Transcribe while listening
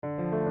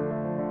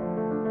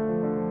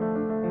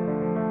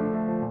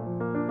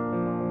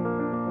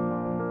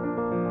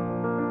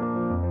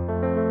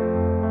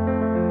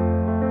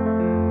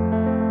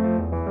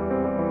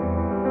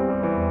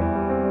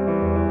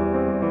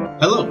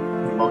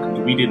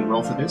We Didn't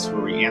Roll for This,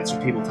 where we answer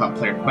tabletop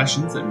player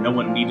questions that no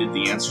one needed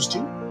the answers to.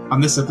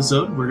 On this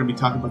episode, we're going to be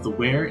talking about the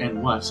where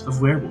and what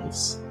of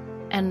werewolves.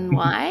 And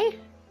why?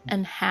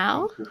 And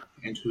how?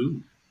 And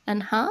who?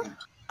 And huh?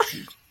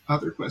 And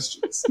other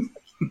questions.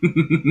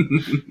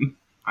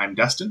 I'm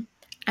Dustin.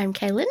 I'm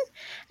Kaylin,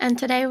 and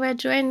today we're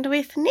joined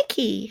with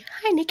Nikki.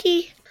 Hi,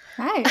 Nikki.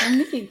 Hi, I'm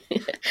Nikki.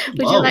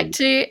 Would you like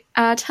to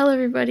tell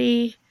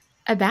everybody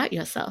about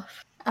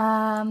yourself?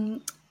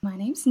 My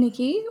name's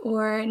Nikki,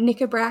 or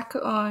Nickabrack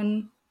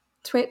on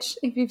Twitch,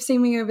 if you've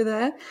seen me over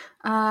there.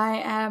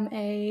 I am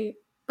a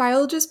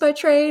biologist by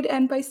trade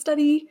and by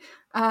study,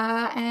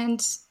 and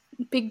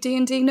big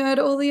D&D nerd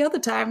all the other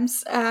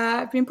times.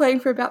 I've been playing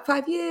for about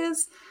 5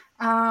 years,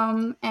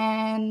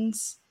 and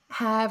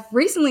have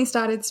recently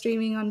started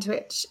streaming on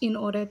Twitch in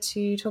order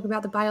to talk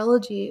about the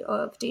biology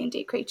of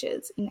D&D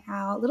creatures in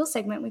our little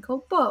segment we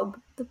call Bob,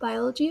 the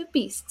biology of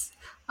beasts.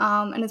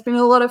 And it's been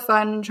a lot of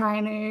fun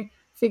trying to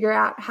figure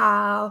out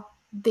how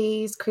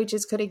these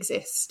creatures could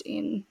exist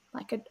in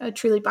like a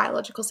truly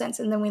biological sense.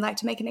 And then we like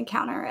to make an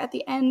encounter at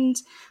the end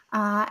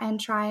and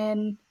try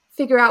and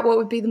figure out what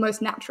would be the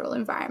most natural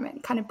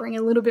environment, kind of bring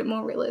a little bit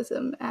more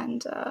realism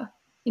and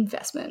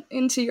investment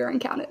into your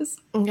encounters.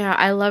 Yeah,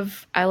 I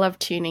love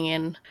tuning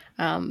in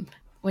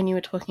when you were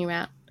talking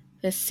about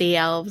the sea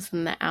elves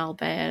and the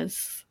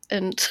owlbears,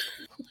 and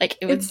like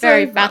it was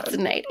very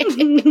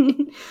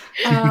fascinating.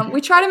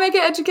 We try to make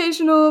it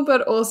educational,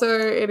 but also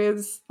it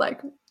is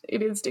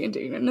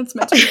D&D and it's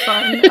meant to be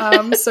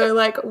fun. So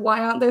like,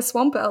 why aren't there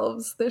swamp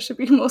elves? There should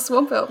be more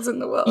swamp elves in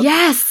the world.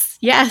 Yes.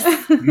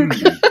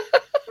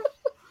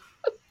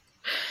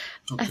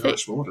 Oh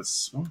gosh, what a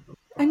swamp elf.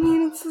 I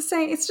mean, it's the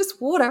same. It's just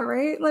water,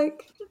 right?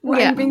 Like,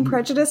 why are you being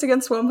prejudiced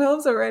against swamp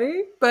elves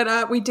already?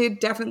 But we did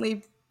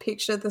definitely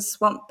picture the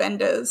swamp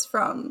benders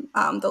from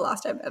The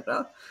Last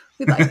Airbender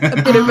with like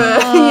a bit of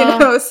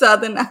a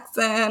southern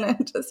accent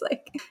and just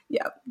like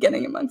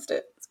getting amongst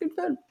it. It's good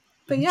fun.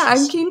 But yeah,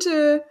 I'm keen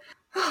to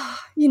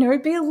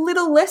be a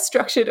little less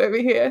structured over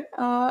here.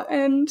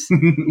 And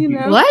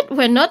What?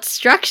 We're not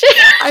structured?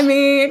 I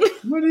mean,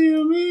 what do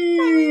you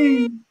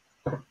mean?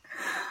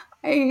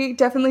 I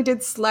definitely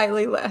did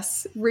slightly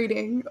less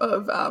reading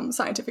of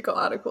scientific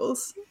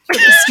articles for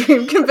the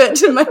stream compared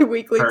to my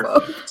weekly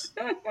blog.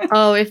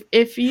 Oh,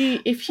 if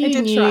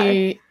you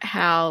knew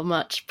how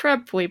much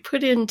prep we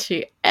put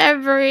into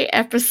every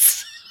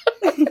episode,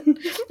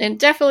 then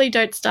definitely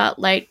don't start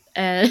late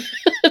and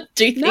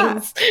do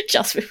things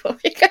just before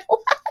we go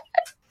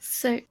live.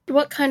 So,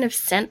 what kind of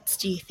scents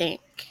do you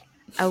think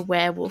a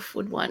werewolf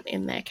would want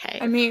in their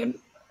cave? I mean,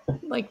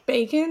 like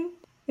bacon?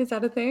 Is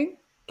that a thing?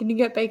 Can you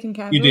get bacon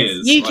candles? It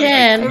is. You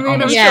can. I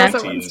mean, I'm sure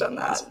someone's done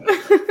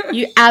that.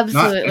 You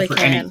absolutely Not for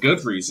can. any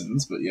good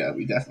reasons, but yeah,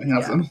 we definitely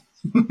have them.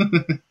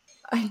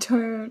 I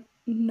don't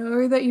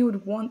know that you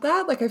would want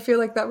that. Like, I feel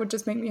like that would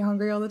just make me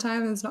hungry all the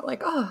time. And it's not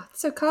like, oh,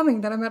 it's so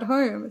calming that I'm at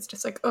home. It's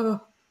just like, oh,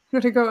 I'm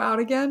going to go out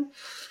again.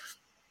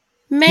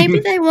 Maybe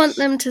they want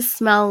them to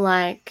smell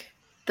like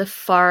the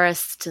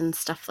forest and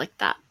stuff like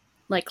that.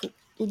 Like,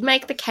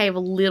 make the cave a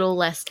little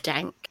less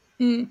dank.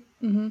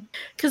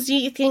 Because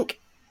you think,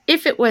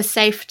 if it were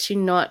safe to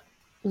not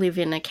live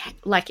in a cave,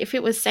 like if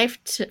it was safe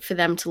for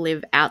them to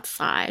live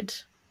outside,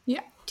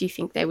 do you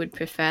think they would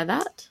prefer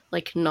that?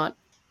 Like not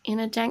in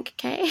a dank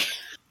cave?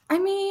 I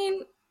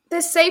mean,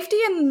 there's safety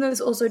and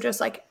there's also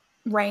just like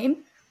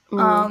rain.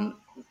 And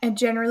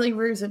generally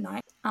roos at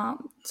night.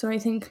 So I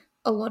think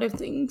a lot of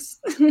things,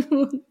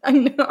 I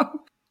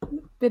know,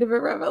 bit of a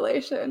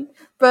revelation.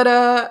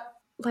 But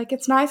like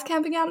it's nice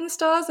camping out in the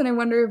stars, and I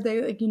wonder if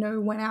they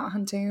went out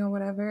hunting or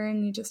whatever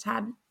and you just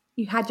had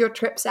your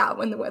trips out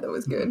when the weather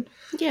was good.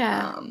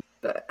 Yeah.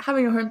 But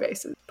having a home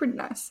base is pretty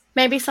nice.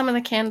 Maybe some of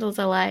the candles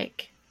are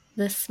like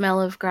the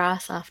smell of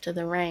grass after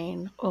the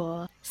rain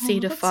or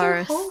cedar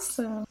forest. So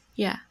wholesome.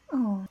 Yeah.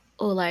 Oh.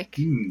 Or like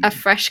a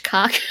fresh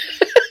carcass.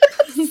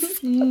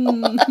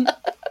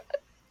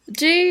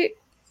 Do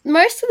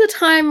most of the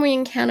time we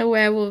encounter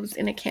werewolves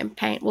in a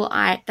campaign,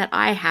 that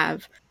I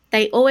have,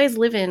 they always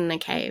live in a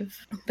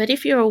cave. But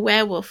if you're a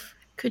werewolf,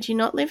 could you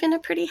not live in a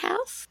pretty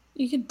house?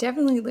 You could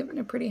definitely live in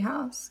a pretty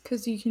house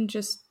because you can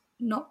just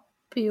not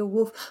be a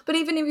wolf. But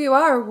even if you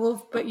are a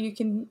wolf, but you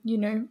can,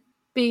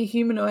 be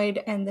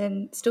humanoid and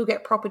then still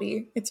get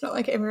property. It's not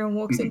like everyone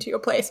walks into your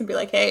place and be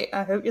like, hey,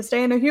 I hope you're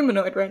staying a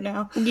humanoid right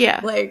now. Yeah.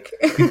 Like,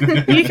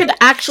 you could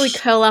actually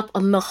curl up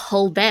on the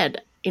whole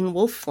bed in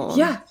wolf form.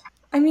 Yeah.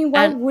 I mean,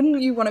 why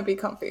wouldn't you want to be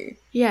comfy?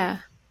 Yeah.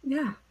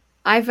 Yeah.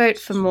 I vote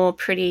for more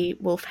pretty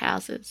wolf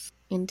houses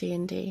in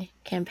D&D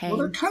campaigns.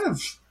 Well, they're kind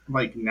of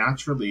like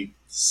naturally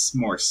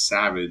more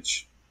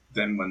savage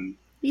than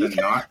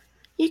not.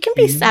 You can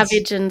be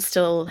savage and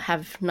still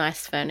have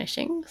nice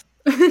furnishings.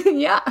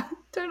 Yeah,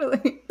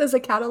 totally. There's a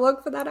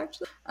catalog for that,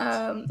 actually.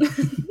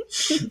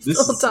 It's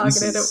all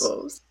targeted at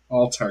wolves.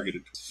 All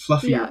targeted.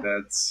 Fluffier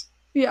beds.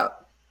 Yeah.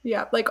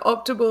 Yeah, like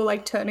optimal,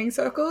 like turning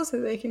circles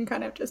so they can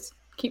kind of just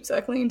keep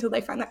circling until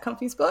they find that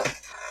comfy spot.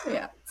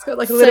 Yeah, it's got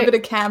like a little bit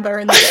of camber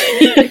in the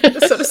bed. You can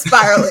just sort of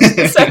spiral into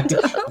the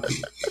center.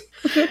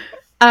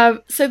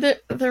 So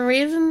the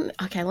reason...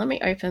 Okay, let me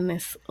open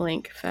this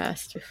link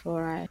first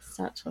before I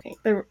start talking.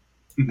 Hold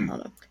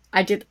on.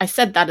 I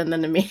said that and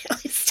then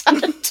immediately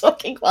started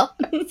talking while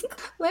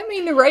Let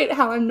me narrate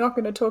how I'm not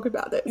going to talk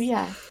about this.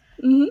 Yeah.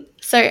 Mm-hmm.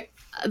 So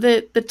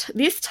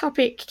this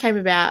topic came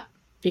about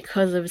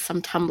because of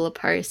some Tumblr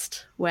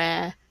post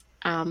where...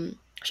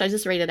 should I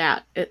just read it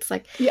out? It's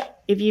like,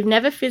 if you've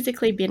never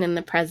physically been in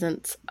the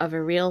presence of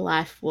a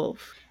real-life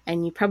wolf,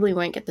 and you probably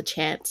won't get the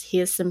chance,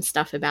 here's some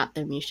stuff about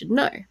them you should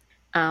know.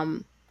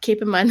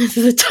 Keep in mind this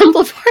is a Tumblr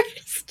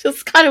post.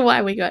 That's kind of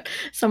why we got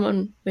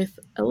someone with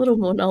a little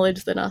more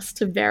knowledge than us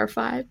to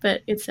verify.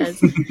 But it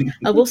says,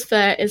 a wolf's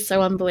fur is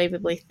so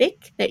unbelievably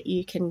thick that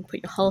you can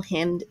put your whole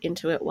hand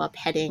into it while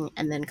petting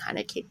and then kind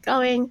of keep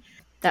going.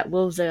 That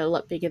wolves are a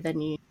lot bigger than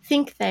you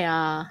think they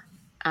are.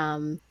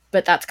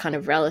 But that's kind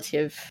of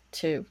relative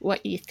to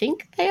what you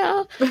think they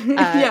are.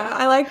 Yeah,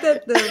 I like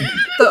that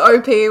the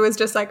OP was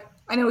just like,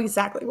 I know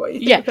exactly what you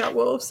think about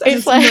wolves, and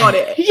it's like, not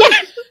it. Yeah,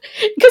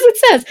 because it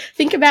says,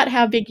 think about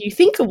how big you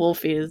think a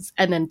wolf is,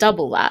 and then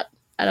double that.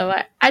 And I'm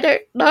like, I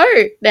don't know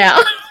now.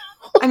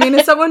 I mean,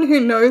 as someone who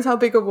knows how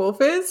big a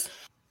wolf is,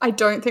 I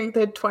don't think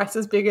they're twice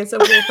as big as a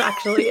wolf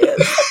actually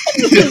is.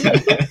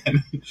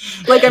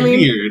 Like, I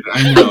mean, weird,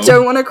 I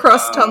don't want to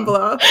cross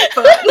Tumblr,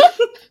 but...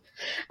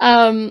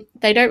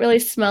 they don't really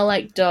smell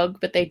like dog,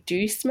 but they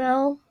do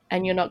smell,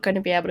 and you're not going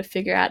to be able to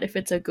figure out if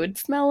it's a good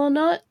smell or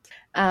not.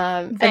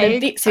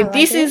 This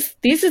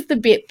is the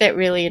bit that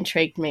really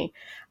intrigued me.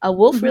 A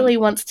wolf really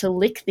wants to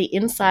lick the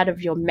inside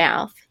of your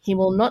mouth. He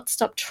will not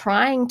stop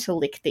trying to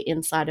lick the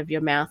inside of your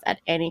mouth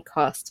at any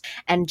cost.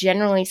 And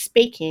generally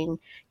speaking,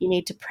 you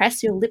need to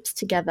press your lips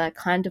together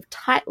kind of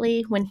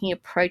tightly when he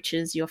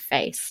approaches your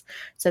face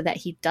so that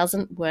he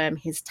doesn't worm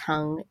his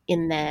tongue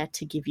in there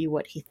to give you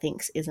what he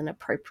thinks is an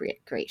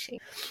appropriate greeting.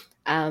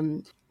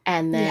 And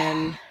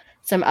then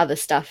some other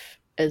stuff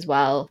as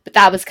well. But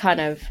that was kind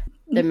of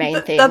the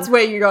main thing. That's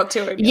where you got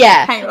to it.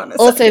 Yeah. Hang on a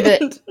also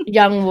second. that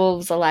young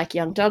wolves are like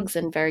young dogs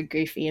and very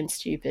goofy and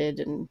stupid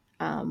and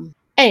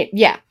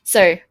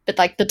so but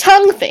like the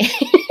tongue thing.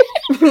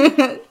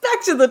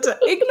 Back to the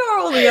ignore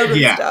all the other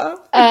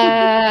stuff.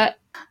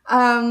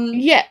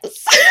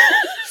 Yes.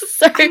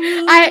 So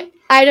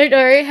I don't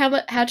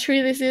know how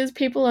true this is.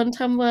 People on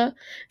Tumblr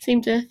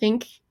seem to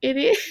think it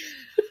is.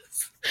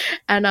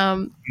 And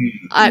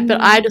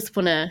I just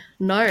want to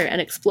know and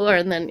explore,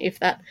 and then if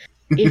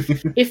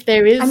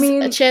there is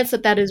a chance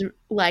that is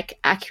like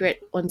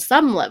accurate on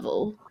some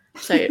level,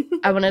 so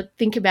I want to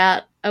think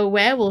about a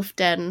werewolf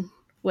den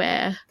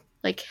where,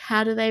 like,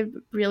 how do they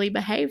really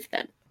behave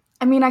then?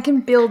 I mean, I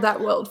can build that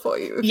world for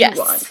you if you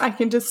want. I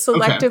can just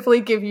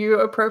selectively give you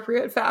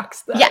appropriate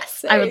facts that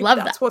say I would love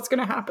that's what's going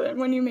to happen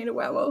when you meet a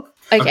werewolf.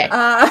 Okay.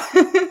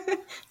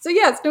 So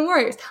yes, no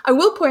worries. I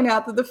will point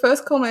out that the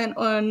first comment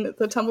on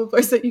the Tumblr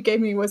post that you gave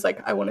me was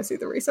like, I want to see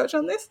the research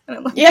on this. And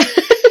I'm like, yeah,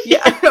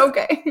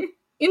 okay.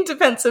 In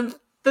defense of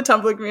the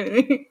Tumblr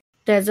community.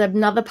 There's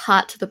another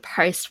part to the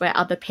post where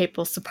other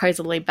people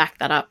supposedly back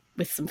that up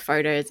with some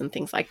photos and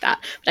things like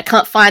that. But I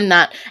can't find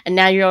that, and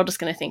now you're all just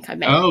going to think I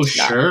made it up.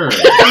 Sure.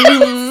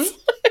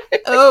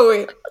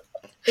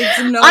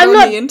 It's not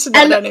on the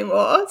internet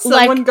anymore.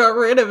 Someone got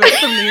rid of it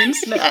from the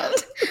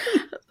internet.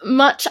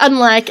 Much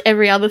unlike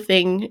every other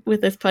thing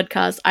with this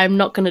podcast, I'm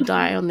not going to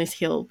die on this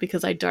hill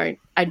because I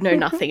know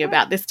nothing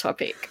about this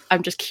topic.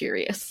 I'm just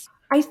curious.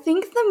 I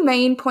think the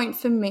main point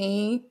for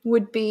me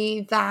would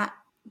be that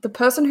the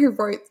person who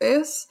wrote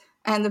this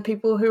and the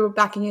people who are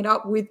backing it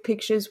up with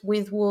pictures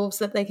with wolves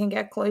that they can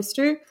get close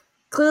to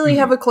clearly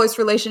have a close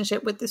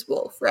relationship with this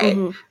wolf, right?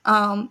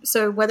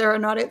 So whether or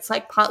not it's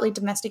like partly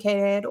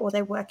domesticated or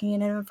they're working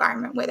in an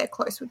environment where they're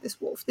close with this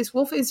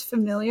wolf is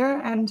familiar,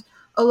 and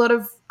a lot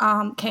of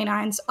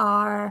canines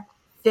are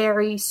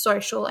very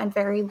social and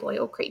very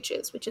loyal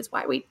creatures, which is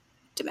why we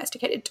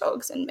domesticated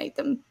dogs and made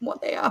them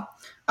what they are.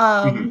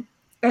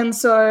 And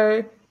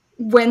so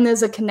when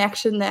there's a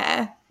connection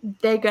there,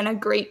 they're going to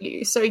greet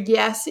you. So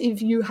yes,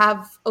 if you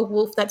have a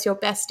wolf that's your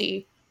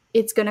bestie,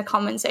 it's going to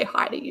come and say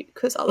hi to you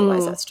because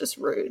otherwise that's just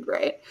rude,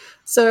 right?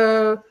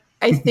 So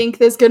I think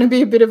there's going to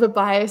be a bit of a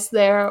bias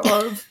there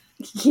of,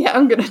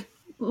 I'm going to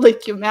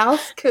lick your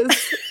mouth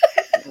because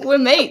we're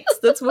mates.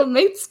 That's what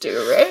mates do,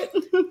 right?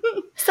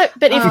 So,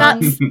 but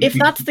if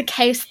that's the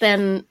case,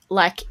 then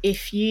like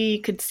if you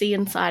could see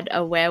inside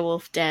a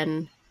werewolf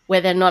den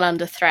where they're not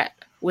under threat,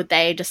 would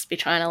they just be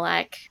trying to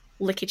like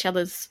lick each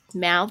other's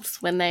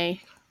mouths when they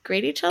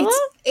greet each other?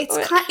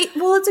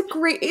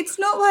 It's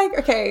not like,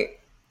 okay,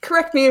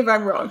 correct me if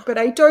I'm wrong, but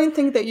I don't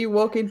think that you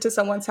walk into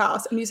someone's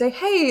house and you say,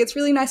 hey, it's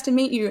really nice to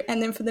meet you,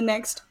 and then for the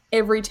next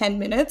every 10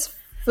 minutes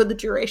for the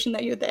duration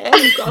that you're there.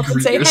 And you go up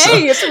and say, Yourself.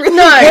 hey, it's really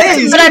No,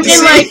 good. but I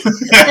mean,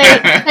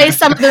 like, say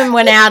some of them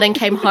went out and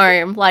came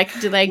home. Like,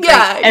 do they greet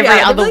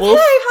every other like, wolf?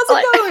 hey, how's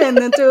it going?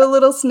 And do a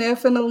little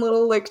sniff and a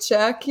little lick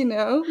check, you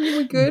know.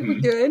 We're good, we're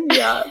good.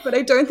 Yeah, but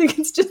I don't think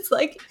it's just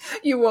like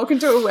you walk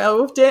into a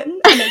werewolf den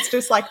and it's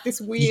just like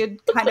this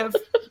weird kind of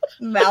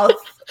mouth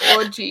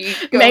orgy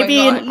going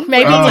on.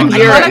 Maybe Oh, in I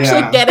Europe. can't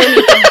actually get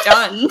anything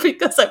done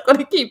because I've got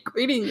to keep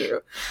greeting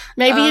you.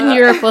 Maybe in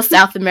Europe or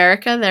South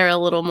America, they're a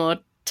little more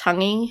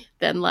tonguey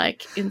than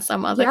like in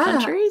some other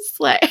countries.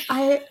 Like,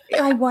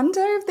 I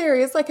wonder if there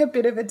is like a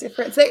bit of a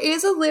difference. There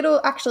is a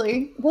little,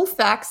 actually. Wolf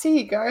facts. Here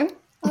you go.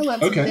 I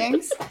learned some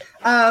things.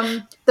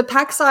 The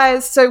pack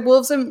size. So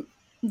wolves are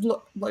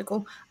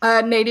local,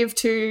 native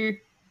to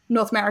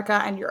North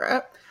America and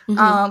Europe.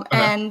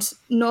 And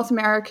North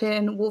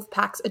American wolf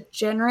packs are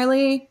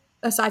generally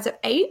a size of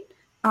 8,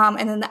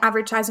 and then the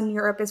average size in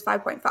Europe is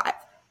 5.5.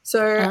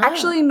 So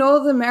actually,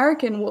 North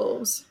American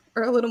wolves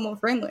are a little more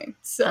friendly.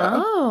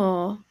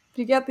 So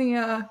you get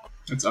the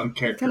it's kind of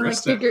like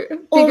uncharacteristic. bigger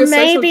or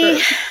social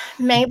group.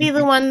 maybe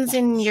the ones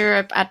in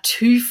Europe are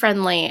too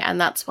friendly,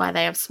 and that's why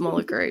they have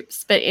smaller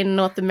groups. But in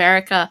North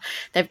America,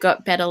 they've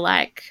got better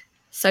like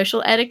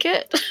social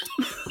etiquette.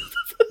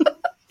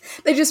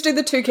 They just do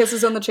the 2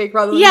 kisses on the cheek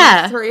rather than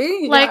the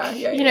 3. Like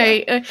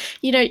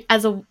you know,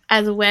 as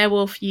a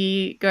werewolf,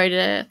 you go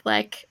to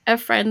like a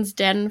friend's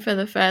den for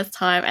the first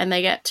time, and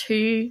they get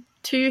too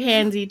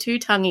handsy, too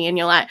tonguey, and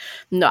you're like,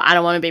 no, I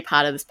don't want to be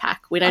part of this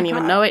pack. We don't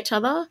even know each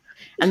other,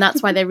 and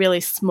that's why they're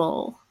really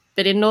small.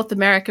 But in North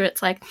America,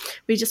 it's like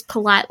we just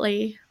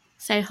politely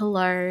say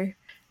hello,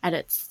 and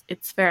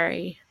it's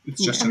very.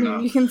 It's just I mean,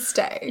 enough. you can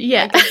stay.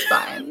 Yeah, like, it's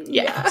fine.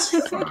 Yeah.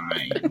 It's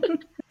fine.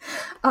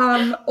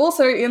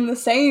 Also, in the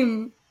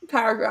same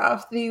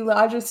paragraph, the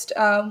largest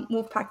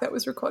wolf pack that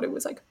was recorded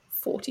was like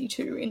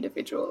 42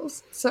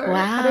 individuals. So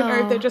I don't know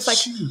if they're just like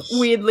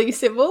weirdly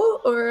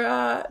civil or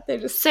they're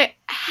just. So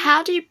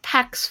how do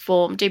packs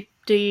form?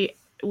 Do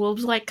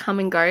wolves like come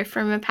and go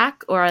from a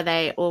pack, or are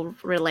they all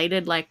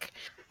related, like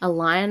a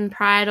lion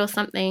pride or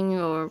something,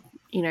 or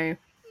you know?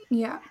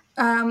 Yeah,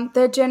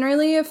 they're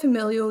generally a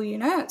familial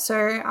unit.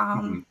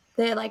 So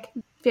they're like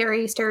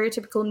very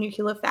stereotypical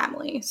nuclear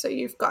family. So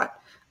you've got.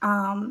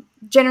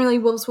 Generally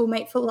wolves will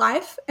mate for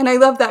life, and I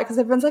love that because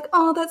everyone's like,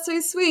 oh, that's so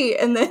sweet,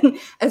 and then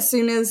as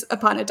soon as a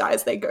partner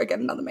dies they go get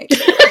another mate.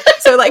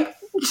 So like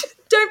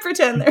don't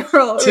pretend they're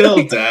all till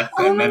really, death.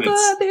 oh and my then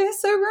god, they're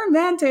so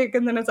romantic,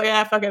 and then it's like,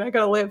 fuck it, I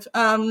gotta live.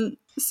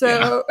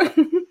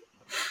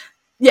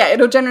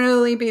 It'll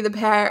generally be the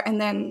pair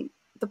and then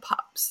the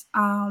pups,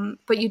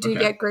 but you do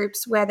get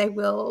groups where they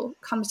will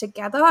come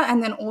together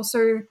and then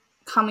also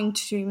coming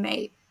to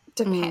mate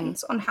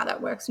depends on how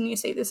that works, and you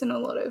see this in a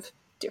lot of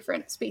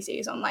different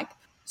species on like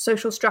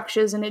social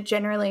structures, and it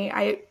generally,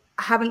 I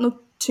haven't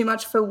looked too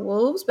much for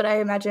wolves, but I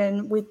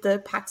imagine with the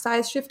pack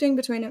size shifting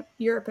between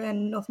Europe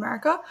and North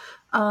America,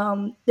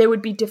 there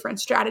would be different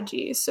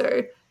strategies.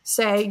 So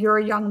say you're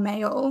a young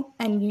male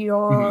and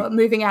you're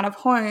moving out of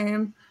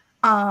home,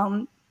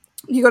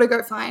 you got to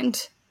go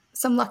find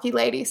some lucky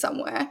lady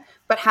somewhere,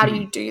 but how do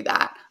you do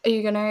that? Are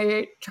you going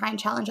to try and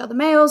challenge other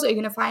males? Are you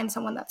going to find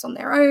someone that's on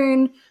their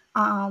own?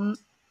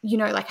 You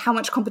know, like how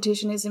much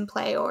competition is in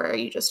play, or are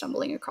you just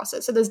stumbling across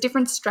it? So there's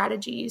different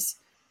strategies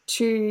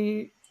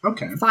to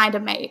find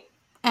a mate,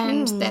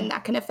 and then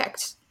that can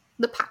affect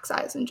the pack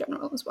size in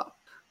general as well.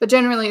 But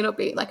generally it'll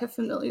be like a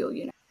familial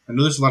unit. I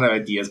know there's a lot of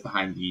ideas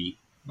behind the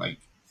like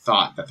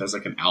thought that there's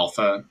like an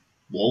alpha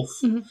wolf,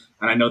 and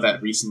I know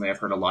that recently I've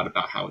heard a lot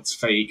about how it's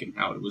fake and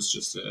how it was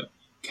just a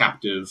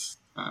captive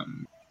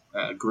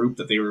group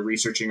that they were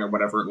researching or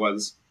whatever it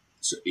was.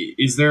 So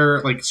is there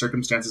like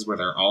circumstances where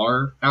there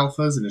are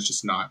alphas and it's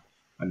just not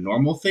a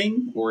normal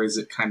thing, or is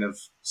it kind of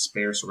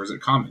sparse, or is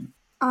it common?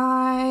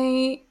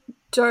 I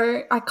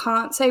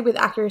can't say with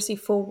accuracy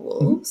for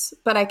wolves,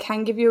 but I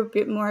can give you a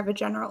bit more of a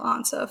general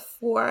answer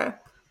for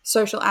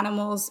social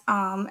animals.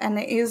 And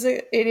it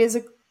is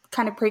a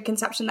kind of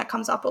preconception that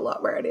comes up a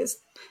lot, where it is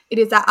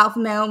that alpha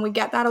male, and we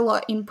get that a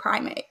lot in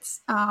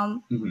primates,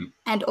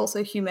 and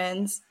also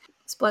humans.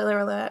 Spoiler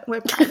alert,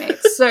 we're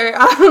primates. So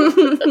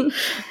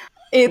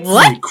it's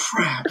what?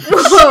 Crap.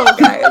 Whoa,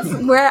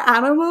 guys, we're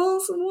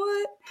animals.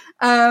 What?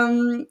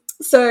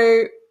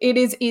 So it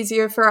is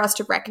easier for us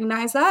to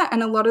recognize that,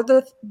 and a lot of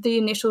the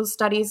initial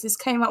studies, this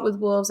came up with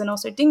wolves and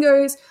also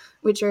dingoes,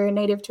 which are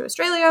native to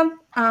Australia,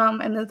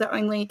 and they're the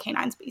only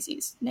canine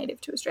species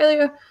native to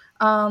Australia,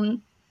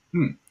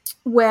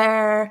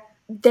 where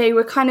they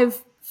were kind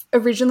of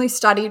originally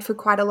studied for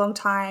quite a long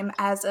time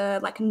as a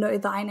like know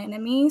thine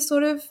enemy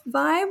sort of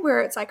vibe,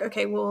 where it's like,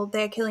 okay, well,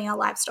 they're killing our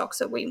livestock,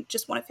 so we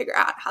just want to figure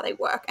out how they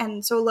work.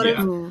 And so a lot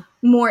of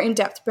more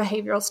in-depth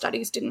behavioral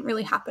studies didn't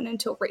really happen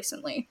until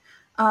recently.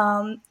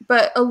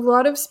 But a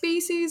lot of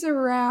species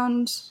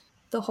around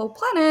the whole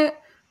planet,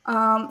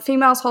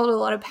 females hold a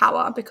lot of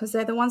power because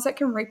they're the ones that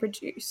can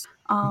reproduce.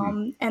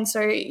 And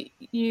so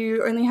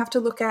you only have to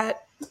look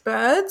at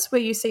birds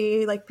where you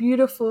see like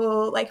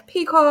beautiful like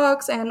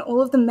peacocks, and all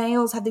of the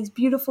males have these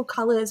beautiful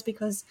colors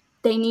because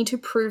they need to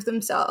prove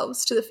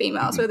themselves to the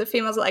female. So the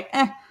females are like,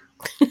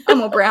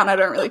 I'm all brown, I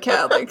don't really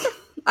care. Like,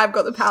 I've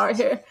got the power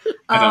here.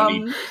 I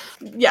don't need.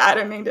 Yeah, I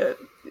don't need to.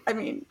 I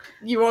mean,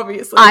 you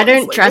obviously. I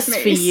don't dress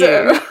me, for you.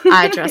 So.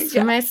 I dress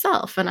for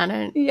myself, and I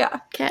don't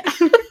care.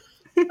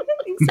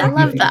 Exactly. I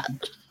love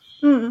that.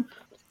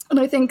 And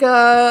I think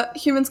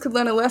humans could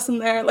learn a lesson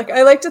there. Like,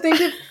 I like to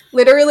think if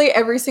literally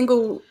every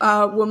single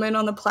woman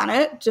on the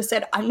planet just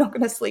said, I'm not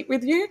going to sleep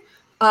with you,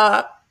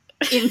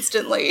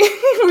 instantly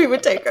we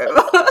would take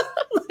over.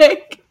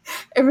 Like,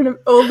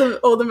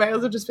 all the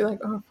males would just be like,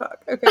 oh,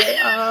 fuck, okay.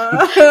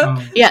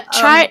 Yeah,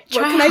 try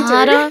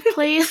harder,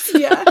 please.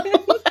 Yeah.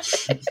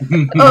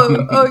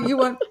 Oh,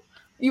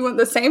 you want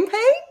the same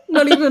pay?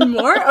 Not even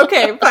more?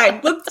 Okay,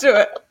 fine, let's do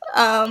it.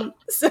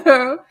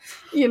 So,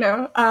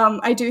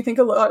 I do think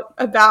a lot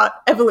about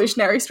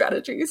evolutionary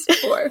strategies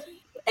for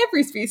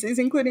every species,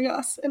 including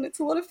us, and it's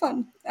a lot of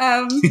fun.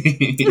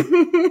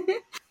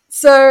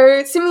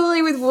 So,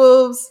 similarly with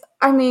wolves,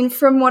 I mean,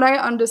 from what I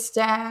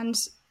understand,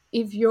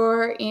 if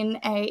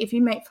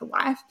you mate for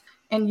life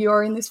and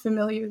you're in this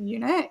familial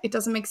unit, it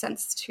doesn't make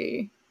sense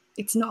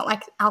it's not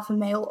like alpha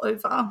male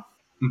over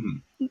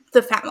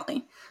the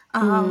family.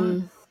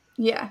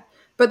 Yeah.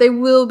 But there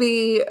will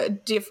be a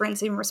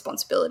difference in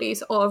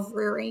responsibilities of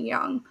rearing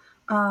young.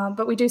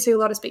 But we do see a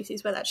lot of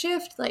species where that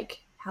shift,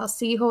 like how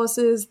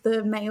seahorses,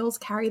 the males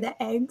carry their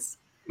eggs.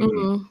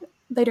 Mm-hmm.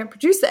 They don't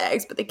produce the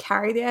eggs, but they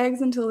carry the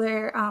eggs until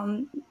they're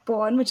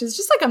born, which is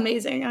just like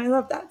amazing. I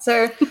love that.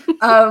 So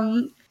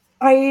I'm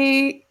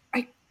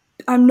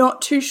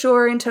not too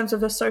sure in terms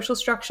of the social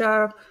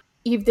structure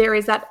if there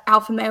is that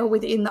alpha male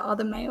within the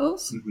other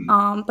males.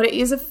 But it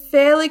is a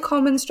fairly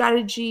common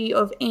strategy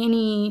of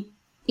any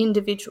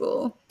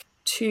individual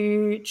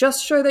to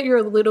just show that you're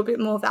a little bit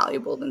more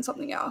valuable than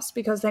something else,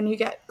 because then you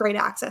get great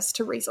access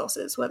to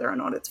resources, whether or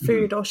not it's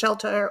food or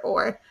shelter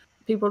or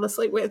people to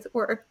sleep with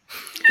or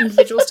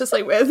individuals to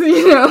sleep with,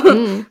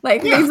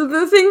 like these are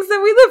the things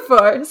that we live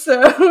for.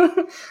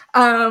 So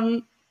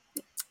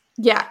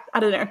yeah, I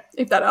don't know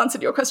if that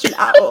answered your question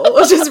at all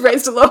or just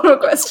raised a lot more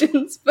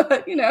questions,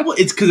 but well,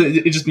 it's because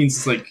it just means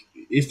it's like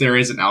if there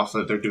is an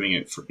alpha, they're doing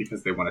it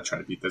because they want to try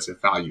to beat. There's a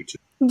value to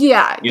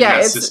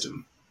that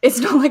system. It's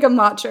not like a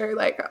macho,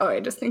 like, oh, I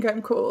just think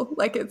I'm cool.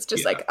 Like, it's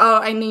just like, oh,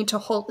 I need to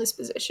hold this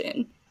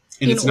position.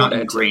 And it's not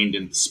ingrained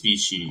in the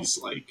species,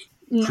 like,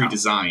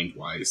 pre-designed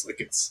wise. Like,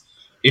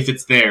 if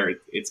it's there,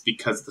 it's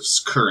because the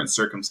current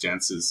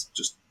circumstances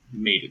just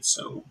made it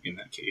so in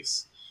that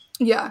case.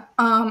 Yeah.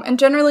 And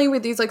generally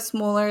with these, like,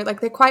 smaller,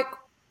 like, they're quite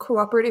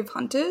cooperative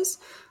hunters.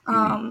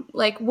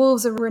 Like,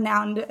 wolves are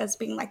renowned as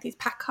being, like, these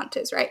pack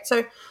hunters, right?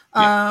 So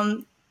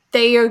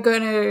they are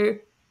going to,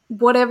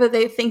 whatever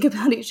they think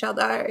about each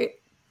other,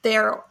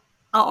 they're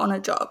on a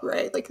job,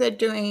 right? Like, they're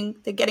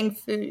getting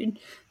food,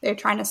 they're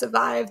trying to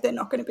survive. They're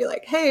not going to be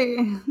like, hey,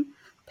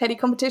 petty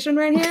competition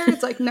right here.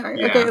 It's like, no,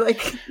 okay,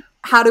 like,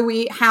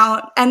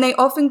 and they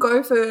often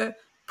go for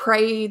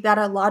prey that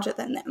are larger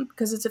than them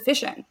because it's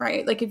efficient,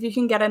 right? Like, if you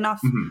can get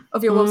enough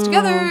of your wolves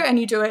together and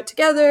you do it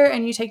together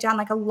and you take down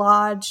like a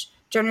large,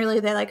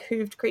 generally they're like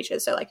hooved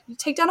creatures. So like, you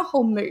take down a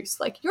whole moose,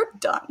 like, you're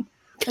done.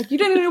 Like, you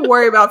don't need to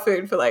worry about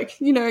food for, like,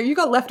 you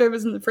got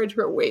leftovers in the fridge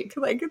for a week.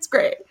 Like, it's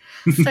great.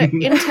 So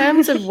in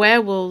terms of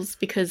werewolves,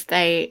 because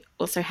they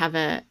also have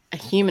a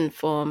human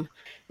form,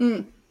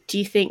 do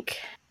you think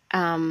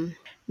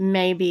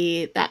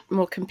maybe that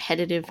more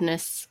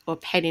competitiveness or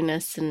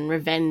pettiness and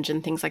revenge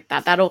and things like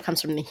that all comes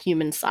from the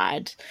human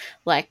side?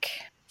 Like,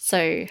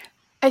 so...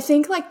 I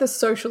think, like, the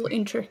social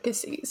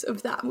intricacies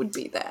of that would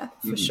be there,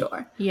 for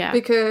sure. Yeah.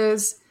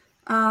 Because...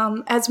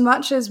 as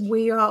much as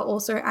we are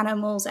also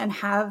animals and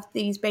have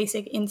these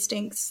basic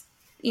instincts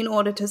in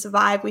order to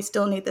survive, we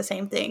still need the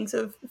same things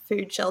of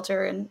food,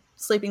 shelter, and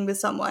sleeping with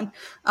someone.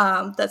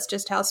 That's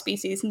just how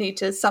species need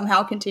to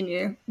somehow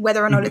continue,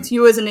 whether or not it's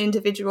you as an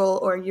individual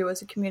or you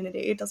as a community,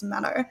 it doesn't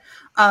matter.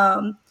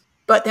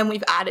 But then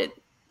we've added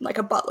like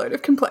a buttload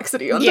of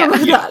complexity on top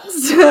of that.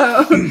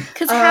 So,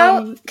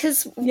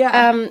 because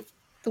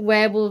the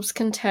werewolves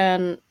can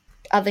turn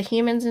other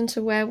humans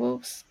into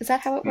werewolves. Is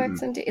that how it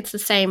works? It's the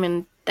same,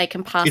 and they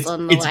can pass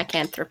on the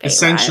lycanthropy.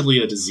 Essentially,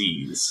 right? A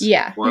disease,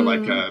 yeah, or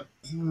like a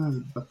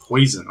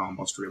poison,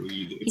 almost.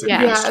 Really, it's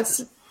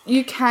yes,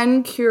 you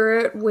can cure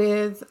it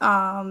with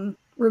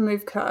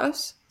remove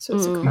curse. So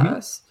it's a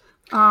curse,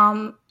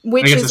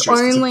 which is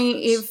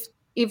only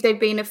if they've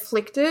been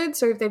afflicted.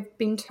 So if they've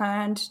been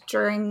turned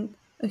during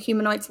a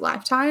humanoid's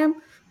lifetime,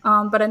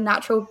 but a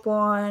natural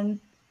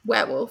born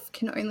werewolf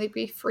can only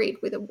be freed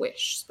with a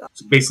wish. So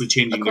basically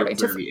changing your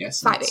very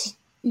essence.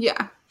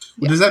 Yeah.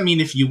 Well, does that mean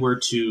if you were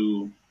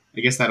to... I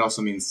guess that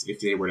also means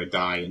if they were to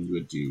die and you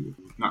would do...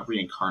 Not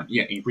reincarnate.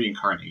 Yeah,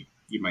 reincarnate.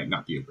 You might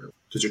not be a werewolf.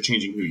 Because you're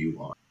changing who you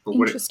are. But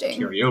would it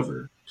carry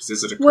over? Because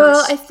is it a curse?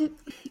 Well, I think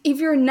if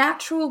you're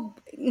natural...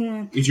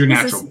 if you're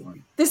natural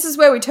born. This is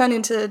where we turn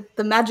into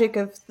the magic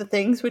of the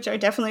things, which I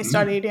definitely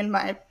studied in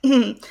my...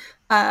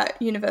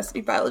 university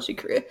biology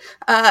career.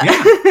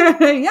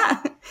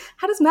 Yeah.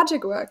 How does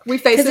magic work? We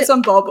face this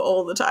on Bob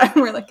all the time.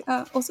 We're like,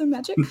 also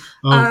magic?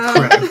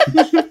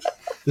 Correct.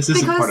 This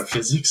isn't part of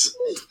physics.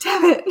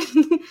 Damn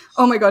it.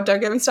 Oh my god, don't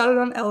get me started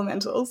on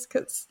elementals,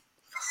 because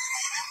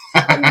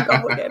it's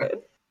complicated.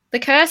 The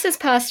curse is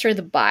passed through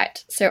the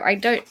bite, so I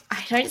don't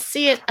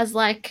see it as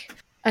like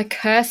a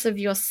curse of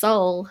your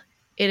soul.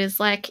 It is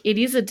like, it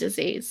is a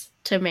disease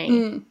to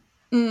me.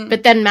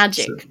 But then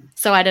magic,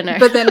 so I don't know.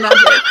 But then magic.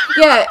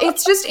 Yeah,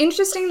 it's just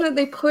interesting that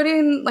they put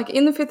in, like,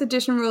 in the 5th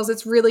edition rules,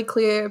 it's really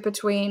clear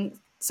between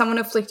someone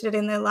afflicted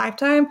in their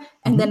lifetime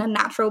and then a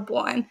natural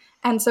born.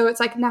 And so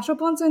it's like, natural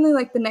born's only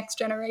like the next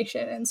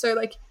generation. And so,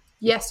 like,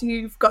 yes,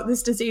 you've got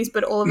this disease,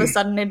 but all of a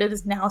sudden it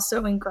is now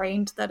so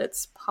ingrained that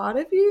it's part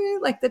of you.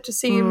 Like, that just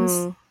seems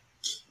it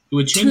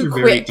would change your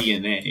very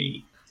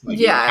DNA. Like,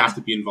 you have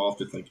to be involved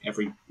with, like,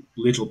 every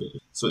little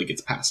bit so it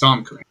gets passed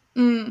on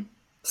correctly.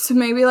 So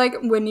maybe, like,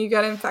 when you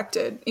get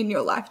infected in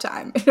your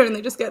lifetime, it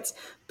only just gets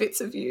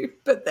bits of you,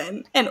 but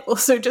then, and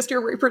also just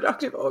your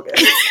reproductive organs.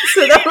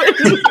 So that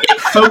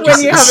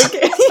when you have a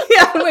kid,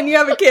 when you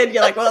have a kid,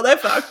 you're like, well, they're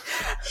fucked.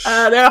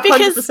 They're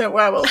 100%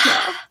 werewolves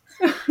now.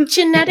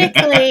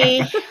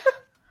 Genetically,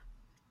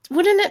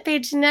 wouldn't it be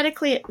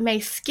genetically it may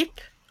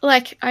skip?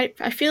 Like,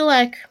 I feel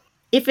like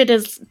if it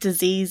is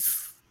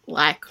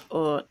disease-like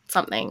or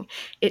something,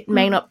 it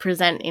may not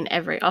present in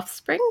every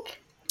offspring.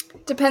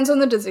 Depends on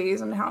the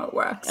disease and how it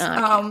works.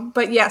 Oh, okay.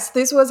 But yes,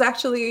 this was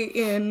actually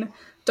in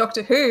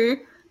Doctor Who.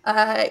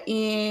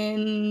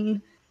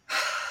 It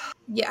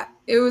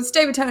was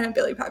David Tennant and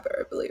Billie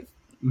Piper, I believe.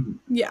 Mm-hmm.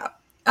 Yeah.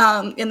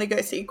 In They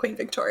Go See Queen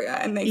Victoria,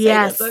 and they say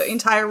that the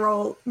entire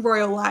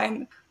royal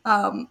line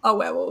are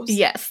werewolves.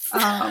 Yes.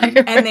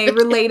 And they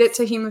relate it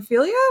to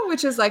haemophilia,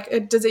 which is like a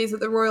disease that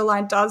the royal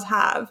line does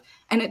have,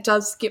 and it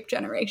does skip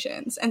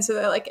generations. And so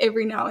they're like,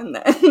 every now and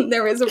then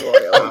there is a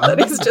royal that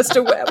is just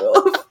a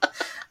werewolf.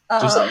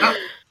 Like,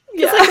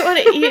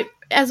 what, you,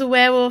 as a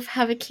werewolf,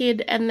 have a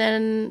kid, and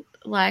then,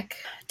 like,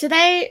 do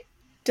they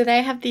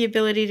have the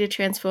ability to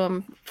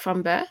transform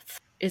from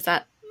birth? Is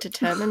that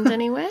determined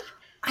anywhere?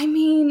 I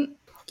mean,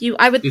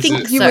 I would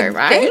think so,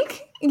 right?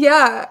 Think?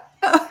 Yeah.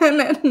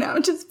 And now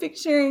I'm just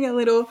picturing a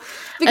little...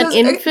 An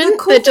infant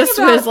that just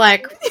was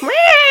like,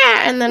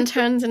 and then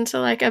turns into,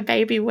 like, a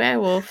baby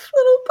werewolf.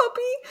 Little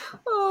puppy.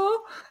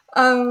 Oh.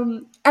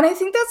 And I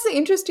think that's the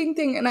interesting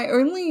thing, and I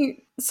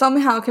only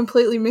somehow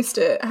completely missed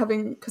it,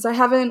 because I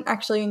haven't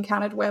actually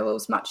encountered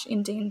werewolves much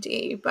in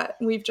D&D, but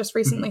we've just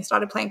recently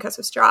started playing Curse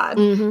of Strahd,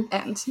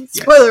 and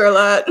spoiler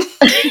alert,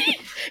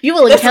 you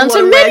will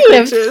encounter many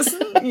of them.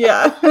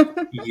 Yeah.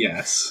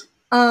 Yes.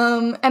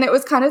 And it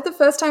was kind of the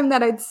first time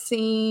that I'd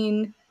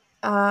seen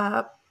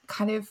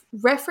kind of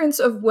reference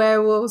of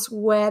werewolves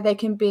where they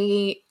can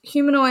be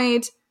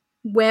humanoid,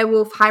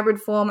 werewolf, hybrid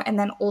form, and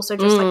then also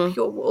just like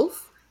pure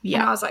wolf. Yeah.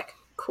 And I was like,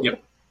 cool.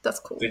 Yep. That's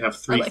cool. They have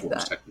 3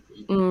 forms,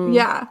 technically.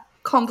 Yeah.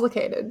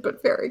 Complicated,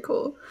 but very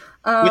cool.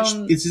 Which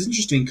is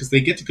interesting because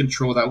they get to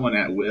control that one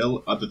at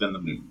will, other than the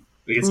moon.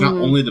 Like, it's not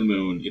only the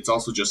moon, it's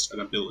also just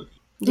an ability.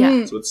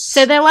 Yeah.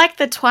 So they're like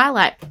the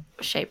Twilight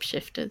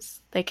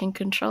shapeshifters. They can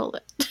control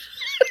it.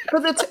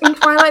 But in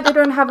Twilight, they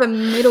don't have a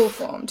middle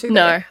form, do they?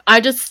 No, I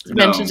just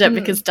mentioned it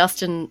because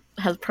Dustin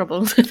has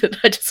problems with it.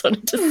 I just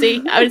wanted to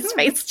see how his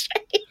face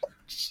changed.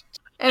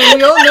 And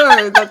we all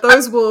know that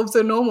those wolves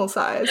are normal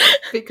size,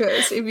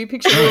 because if you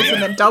picture wolves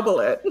and then double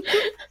it.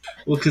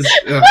 Well, because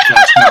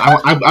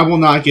I will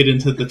not get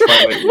into the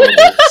Twilight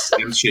werewolves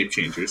and shape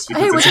changers,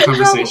 because it's a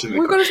conversation.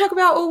 We've got to talk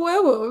about all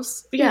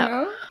werewolves. Yeah. You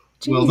know?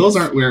 Well, those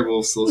aren't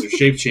werewolves; those are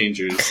shape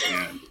changers,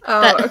 and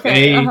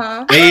okay.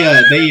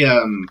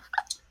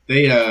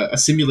 They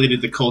assimilated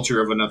the culture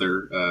of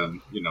another,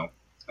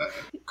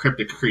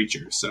 cryptic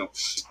creature. So.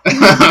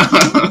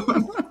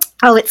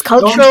 Oh, it's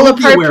cultural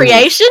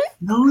appropriation?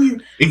 No,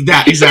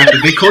 exactly.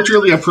 They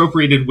culturally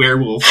appropriated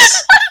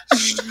werewolves.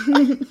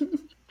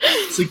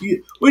 It's like,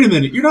 wait a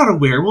minute, you're not a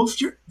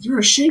werewolf, you're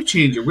a shape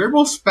changer.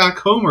 Werewolves back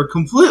home are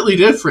completely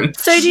different.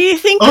 So do you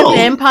think the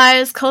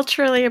vampires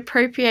culturally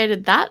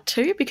appropriated that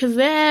too? Because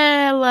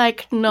they're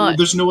like not... Well,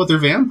 there's no other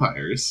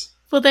vampires.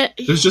 Well,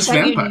 there's just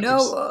vampires. You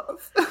know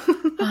of.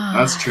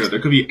 That's true. There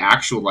could be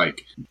actual,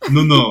 like,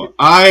 no,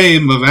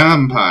 I'm a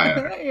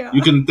vampire. Yeah.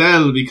 You can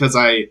tell because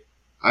I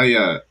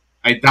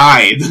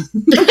died.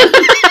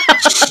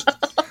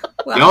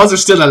 Wow. Y'all are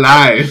still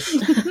alive.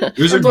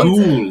 Yours are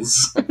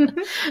ghouls.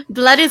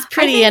 Blood is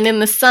pretty and in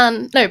the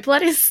sun... No,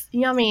 blood is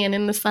yummy and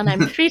in the sun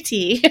I'm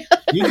pretty.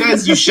 You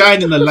guys, you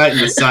shine in the light in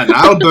the sun.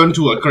 I'll burn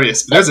to a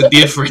crisp. There's a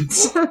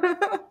difference.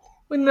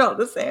 We're not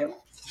the same.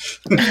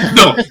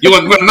 No,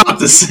 we're not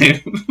the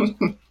same.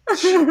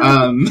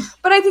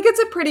 But I think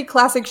it's a pretty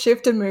classic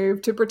shifter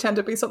move to pretend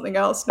to be something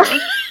else now.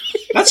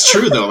 That's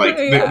true, though. Like,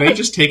 they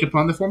just take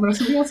upon the form of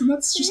something else, and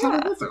that's just how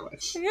they live their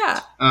life.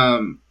 Yeah.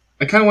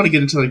 I kind of want to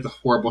get into, like, the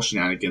horrible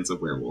shenanigans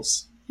of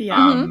werewolves.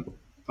 Yeah.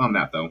 On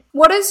that, though.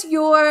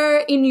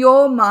 In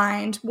your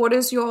mind, what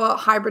does your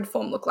hybrid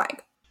form look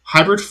like?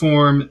 Hybrid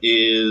form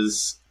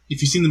is,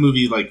 if you've seen the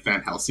movie, like,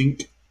 Van Helsing.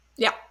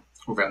 Yeah.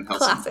 Or Van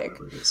Helsing. Classic.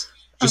 Whatever it is.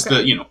 Just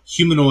the,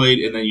 humanoid,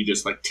 and then you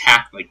just, like,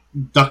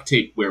 duct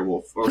tape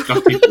werewolf, or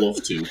duct tape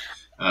wolf to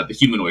the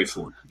humanoid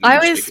form. I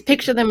always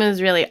picture them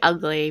as really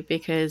ugly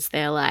because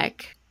they're,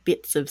 like,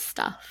 bits of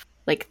stuff.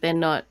 Like they're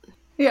not.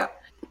 Yeah.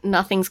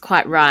 Nothing's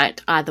quite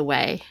right either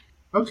way.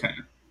 Okay.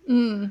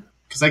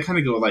 Because I kind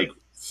of go like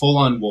full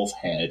on wolf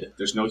head.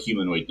 There's no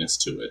humanoidness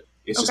to it.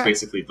 It's just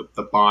basically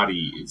the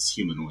body is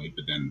humanoid,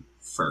 but then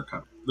fur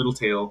cover, little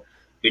tail,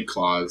 big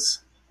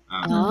claws.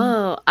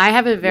 I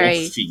have a very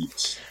wolf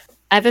feet.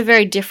 I have a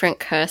very different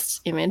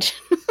cursed image.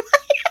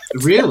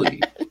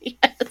 Really?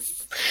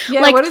 Yes.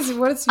 Yeah. Like, what is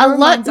your a lot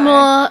mind's eye?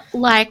 more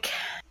like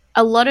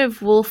a lot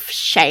of wolf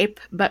shape,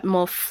 but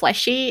more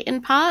fleshy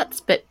in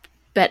parts. But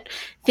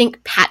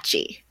think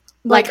patchy.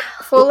 Like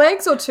 4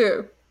 legs or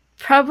 2?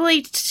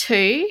 Probably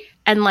 2,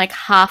 and like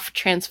half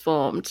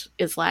transformed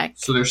is like.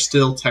 So they're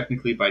still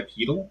technically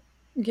bipedal?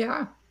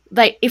 Yeah.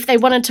 Like if they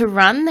wanted to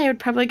run, they would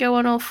probably go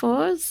on all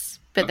 4s.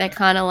 But they're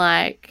kind of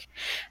like.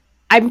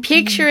 I'm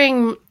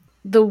picturing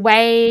the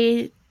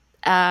way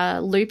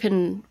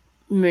Lupin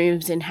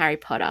moves in Harry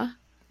Potter.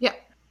 Yeah.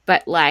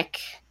 But like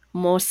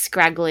more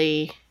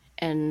scraggly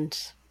and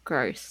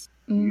gross.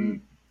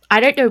 Mm.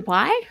 I don't know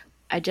why.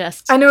 I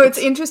know it's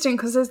interesting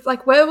because there's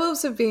like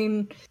werewolves have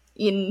been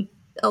in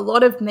a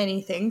lot of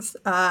many things,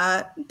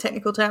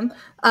 technical term,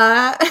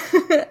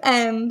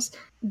 and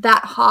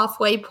that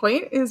halfway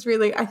point is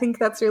really, I think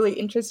that's really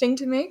interesting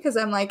to me because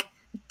I'm like,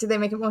 do they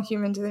make it more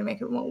human? Do they make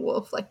it more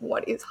wolf? Like,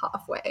 what is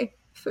halfway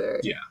for?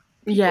 Yeah.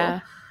 People? Yeah.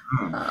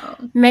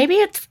 Maybe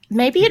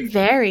it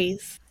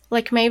varies.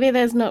 Like maybe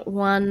there's not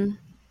one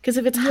because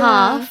if it's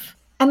half.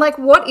 And, like,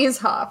 what is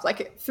half?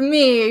 Like, for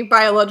me,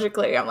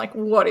 biologically, I'm like,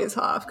 what is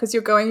half? Because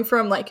you're going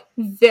from, like,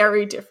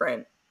 very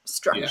different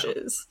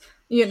structures.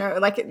 Yeah. You know,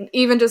 like,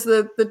 even just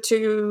the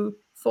 2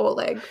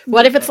 4-leg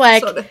what if it's,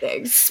 like, sort of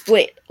thing.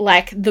 Split?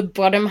 Like, the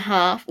bottom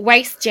half,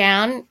 waist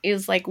down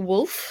is, like,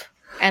 wolf,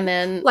 and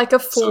then... Like a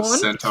fawn?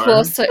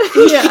 So centaur.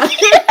 Yeah.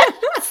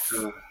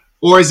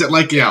 Or is it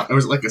like, or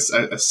is it like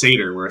a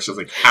satyr where it's just,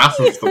 like,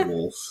 half of the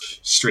wolf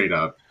straight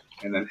up,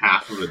 and then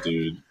half of the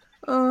dude?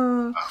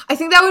 I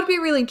think that would be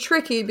really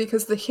tricky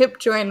because the hip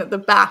joint at the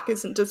back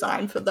isn't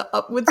designed for the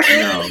upwards move.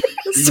 No.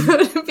 So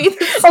it'd be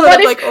this sort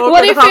of like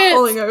awkward half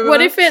falling over.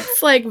 What if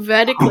it's like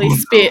vertically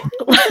split?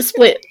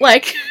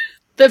 Like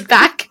the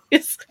back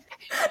is.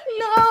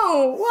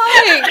 No,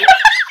 why?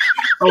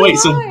 Oh wait,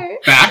 so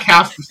back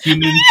half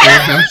human,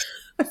 forward half.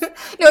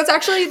 No, it's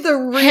actually the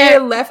rear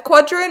left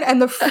quadrant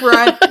and the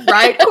front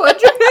right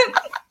quadrant.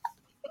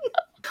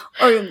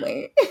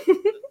 Only.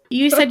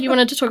 You said you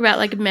wanted to talk about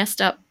like messed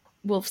up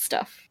wolf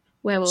stuff.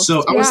 Werewolf.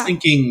 So I was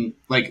thinking,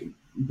 like,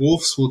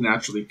 wolves will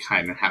naturally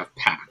kind of have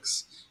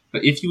packs.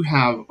 But if you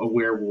have a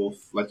werewolf,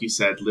 like you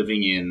said,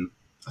 living in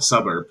a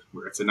suburb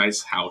where it's a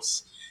nice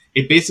house,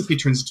 it basically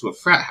turns into a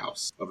frat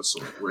house of a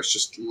sort, where it's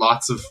just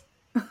lots of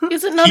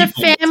Is it not a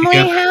family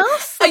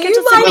house? Are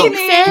you liking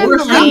a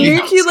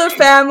nuclear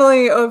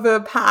family of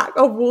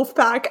a wolf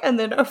pack, and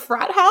then a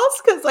frat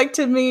house? Because, like,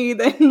 to me,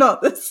 they're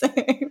not the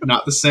same.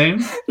 Not the same?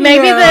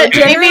 Maybe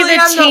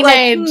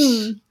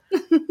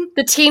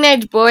the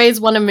teenage boys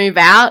want to move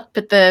out,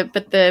 but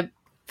the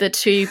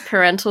 2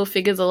 parental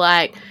figures are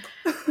like,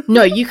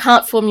 no, you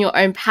can't form your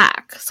own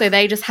pack. So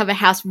they just have a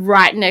house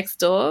right next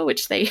door,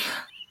 which they...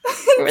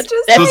 So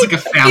it's like a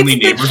family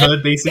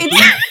neighborhood, basically?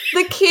 It's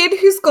the kid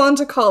who's gone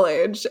to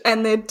college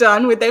and they're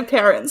done with their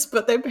parents,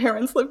 but their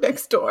parents live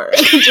next door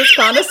and they just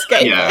can't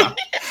escape it.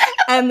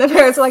 And the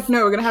parents are like, no,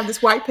 we're going to have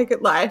this white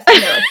picket life.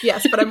 And they're like,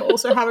 yes, but I'm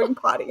also having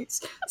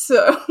parties.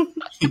 So...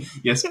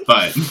 Yes,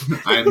 but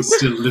I'm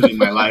still living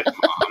my life,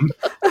 Mom.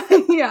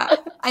 Yeah,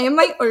 I am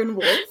my own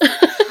wolf.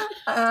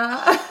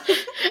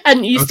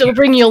 And you still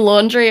bring your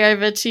laundry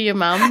over to your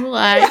mum,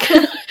 like,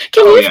 can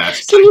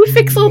you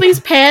fix all these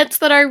pants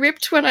that I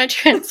ripped when I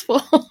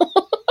transformed?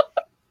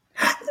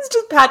 It's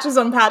just patches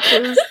on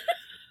patches.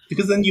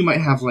 Because then you might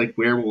have, like,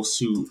 werewolves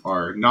who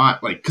are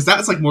not, like, because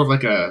that's, like, more of,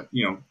 like, a,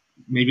 you know,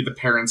 maybe the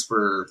parents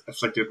were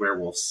afflicted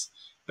werewolves,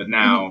 but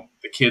now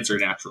the kids are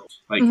natural.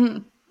 Like,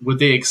 would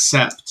they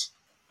accept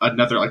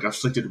another, like,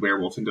 afflicted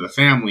werewolf into the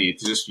family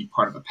to just be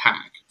part of a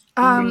pack?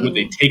 Would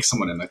they take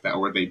someone in like that,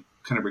 or would they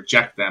kind of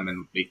reject them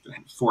and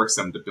force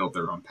them to build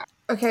their own pack?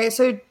 Okay,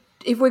 so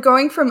if we're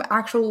going from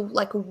actual,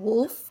 like,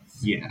 wolf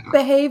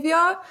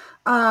behavior,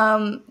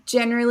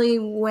 generally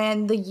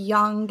when the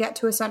young get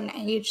to a certain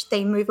age,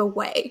 they move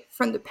away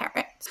from the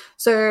parents.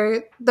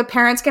 So the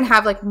parents can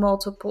have, like,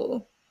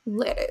 multiple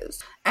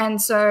litters.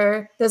 And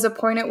so there's a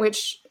point at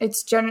which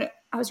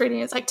I was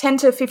reading it's like 10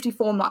 to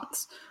 54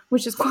 months,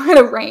 which is quite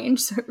a range.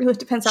 So it really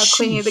depends how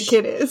clingy the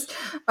kid is.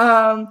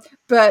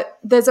 But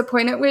there's a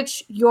point at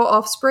which your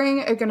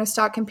offspring are going to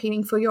start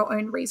competing for your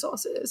own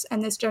resources.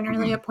 And there's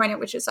generally a point at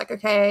which it's like,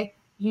 okay,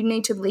 you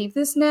need to leave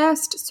this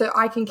nest so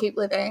I can keep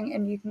living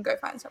and you can go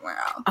find somewhere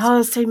else.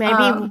 Oh, so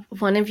maybe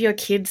one of your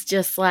kids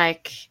just,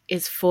 like,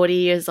 is 40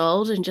 years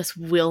old and just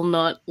will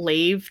not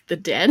leave the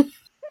den.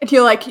 And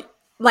you're like,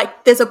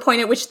 there's a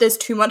point at which there's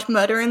too much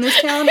murder in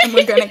this town and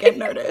we're going to get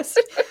noticed.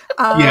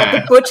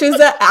 The butchers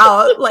are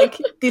out. Like,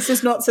 this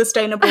is not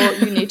sustainable.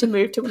 You need to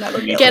move to another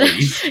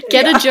village.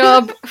 Get a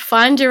job.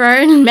 Find your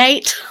own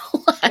mate.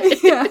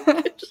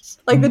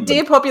 Like, the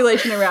deer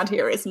population around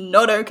here is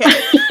not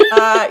okay.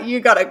 You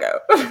gotta go.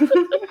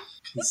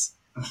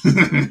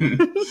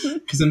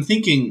 Because I'm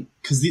thinking,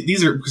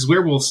 because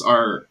werewolves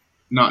are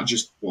not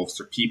just wolves,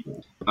 they're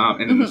people.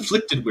 And an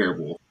afflicted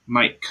werewolf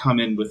might come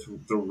in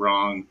with the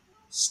wrong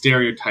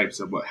stereotypes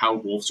of how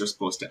wolves are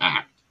supposed to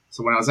act.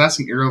 So when I was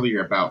asking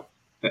earlier about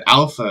the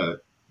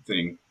alpha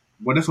thing,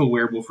 what if a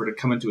werewolf were to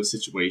come into a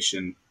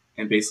situation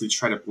and basically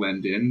try to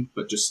blend in,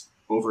 but just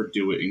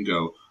overdo it and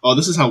go, oh,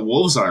 this is how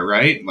wolves are,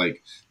 right?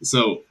 Like,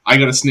 so I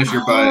gotta sniff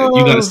your butt,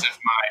 you gotta sniff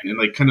mine, and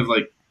like kind of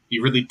like be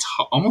really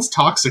almost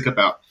toxic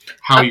about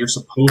how you're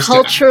supposed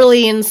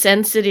culturally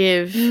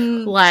insensitive,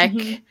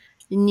 like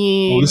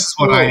new. Well, this is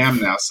what wolf. I am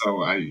now,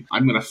 so I'm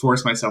going to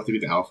force myself to be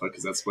the alpha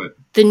because that's what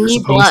the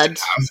new blood,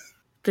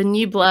 the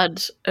new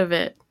blood of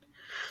it.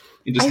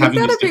 And just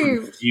having these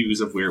different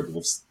views of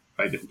werewolves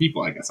by different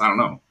people, I guess. I don't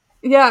know.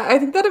 Yeah, I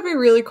think that'd be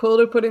really cool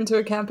to put into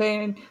a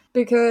campaign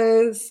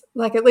because,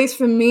 like, at least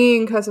for me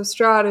in Curse of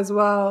Strahd as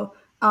well,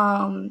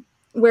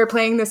 we're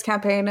playing this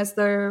campaign as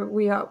though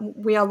we are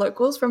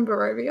locals from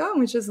Barovia,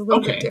 which is a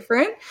little bit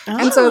different.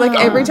 And so, like,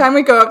 every time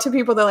we go up to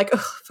people, they're like,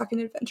 "Oh,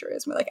 fucking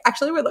adventurers." And we're like,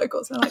 "Actually, we're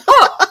locals." And they're like,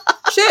 "Oh,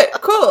 shit,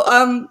 cool.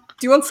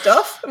 Do you want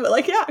stuff?" And we're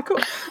like, "Yeah, cool."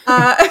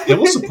 Yeah,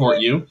 we'll support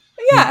you.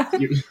 Yeah.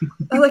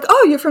 They're like,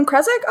 "Oh, you're from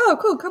Kresik? Oh,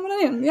 cool. Come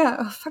on in."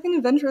 Yeah, fucking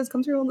adventurers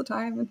come through all the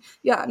time. And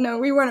yeah, no,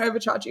 we won't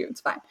overcharge you.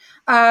 It's fine.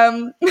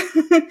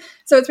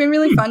 So it's been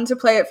really fun to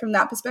play it from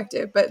that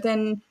perspective. But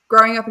then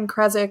growing up in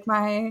Kresik,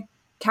 my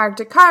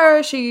character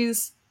Kara,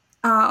 she's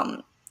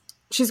a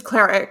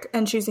cleric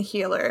and she's a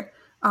healer,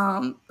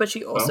 but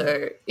she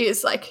also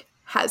is like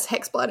has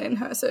hex blood in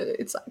her, so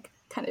it's like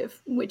kind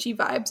of witchy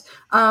vibes,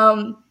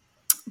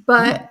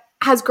 but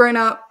has grown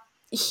up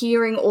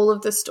hearing all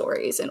of the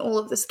stories and all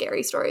of the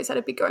scary stories that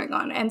have been going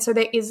on, and so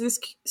there is this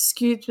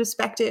skewed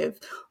perspective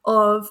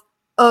of,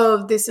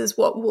 oh, this is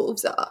what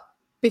wolves are,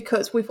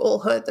 because we've all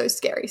heard those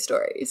scary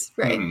stories,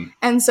 right?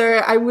 And so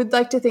I would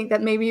like to think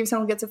that maybe if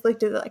someone gets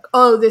afflicted, they're like,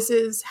 oh, this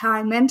is how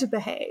I'm meant to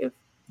behave.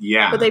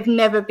 Yeah. But they've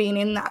never been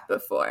in that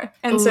before.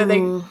 And so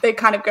they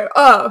kind of go,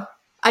 oh,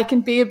 I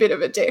can be a bit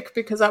of a dick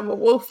because I'm a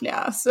wolf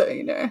now. So,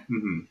 you know.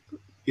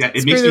 Yeah,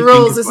 it screw makes the me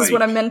rules. think This like, is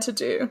what I'm meant to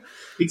do.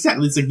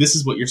 Exactly. It's like, this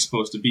is what you're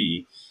supposed to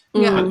be.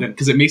 Yeah.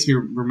 Because it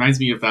reminds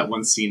me of that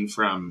one scene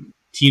from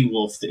Teen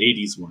Wolf, the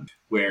 80s one,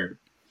 where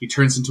he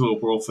turns into a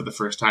wolf for the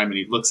first time and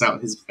he looks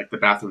out his the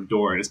bathroom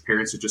door and his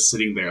parents are just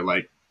sitting there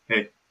like,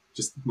 hey,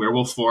 just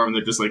werewolf form.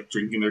 They're just like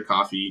drinking their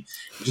coffee,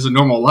 which is a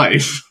normal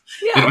life.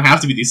 Yeah. They don't have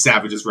to be these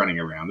savages running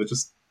around. They're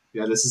just,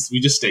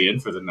 we just stay in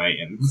for the night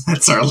and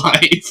that's our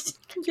life.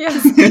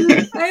 Yeah.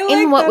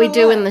 In what we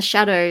do in the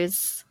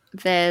shadows,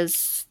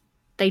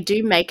 they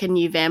do make a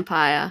new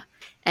vampire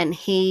and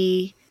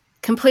he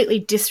completely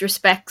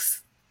disrespects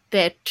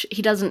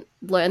he doesn't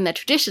learn their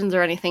traditions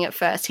or anything at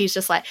first. He's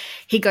just like,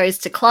 he goes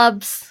to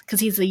clubs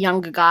because he's a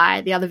younger guy.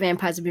 The other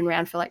vampires have been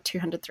around for like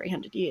 200,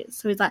 300 years.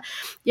 So he's like,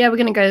 yeah, we're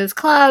going to go to this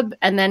club.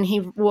 And then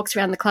he walks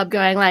around the club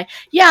going like,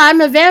 yeah,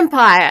 I'm a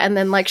vampire. And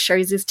then like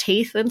shows his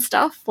teeth and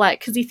stuff, like,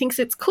 because he thinks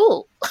it's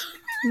cool.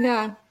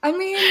 Yeah. I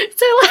mean,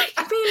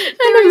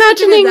 I'm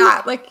imagining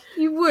that. Like,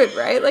 you would,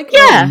 right? Like,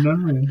 yeah. Oh,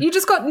 no. You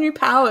just got new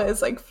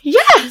powers. Like,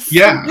 yes.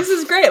 Yeah. This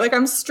is great. Like,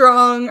 I'm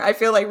strong. I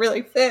feel like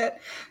really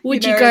fit.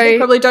 Would you go? They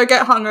probably don't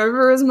get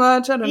hungover as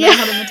much. I don't know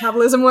how the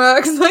metabolism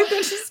works. Like,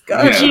 they just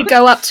go. Would you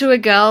go up to a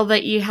girl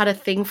that you had a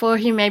thing for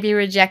who maybe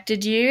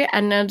rejected you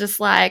and then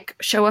just like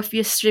show off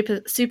your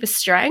super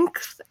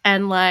strength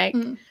and like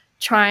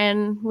try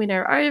and win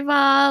her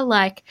over?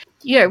 Like,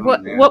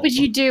 what would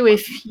you do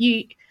if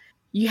you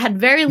had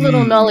very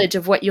little knowledge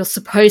of what you're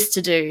supposed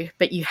to do,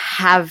 but you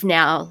have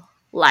now,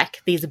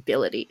 like, these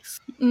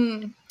abilities?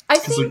 I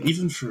think, like,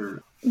 even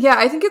for... Yeah,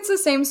 I think it's the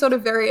same sort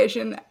of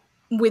variation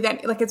with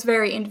any... Like, it's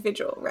very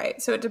individual,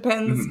 right? So it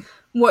depends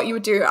what you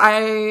would do.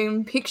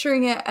 I'm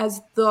picturing it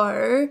as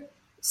though,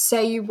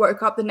 say you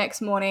woke up the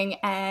next morning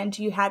and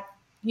you had,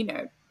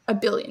 $1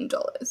 billion,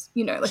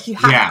 like you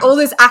have all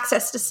this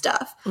access to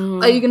stuff.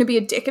 Are you going to be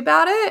a dick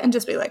about it and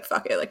just be like,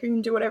 fuck it, like, you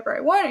can do whatever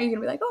I want? Or are you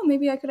going to be like, oh,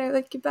 maybe I could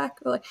like give back?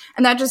 Or like,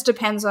 and that just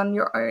depends on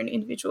your own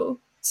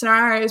individual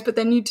scenarios. But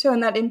then you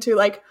turn that into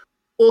like,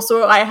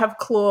 also I have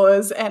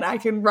claws and I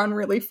can run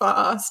really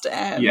fast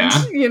and,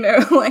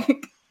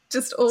 like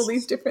just all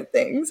these different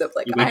things of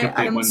like, you wake up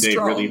I'm one day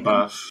strong. really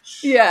buff.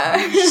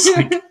 Yeah.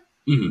 Like,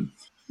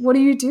 What do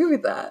you do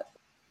with that?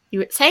 You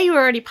would say you were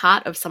already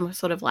part of some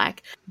sort of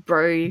like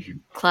bro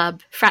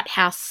club, frat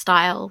house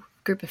style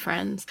group of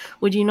friends.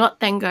 Would you not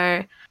then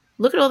go,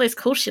 look at all this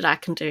cool shit I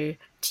can do.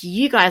 Do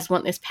you guys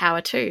want this power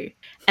too?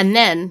 And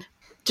then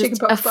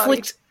just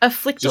afflict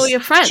all your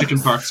friends.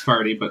 Chickenpox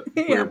party, but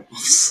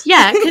werewolves.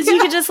 Yeah, because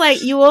you could just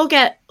like, you all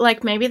get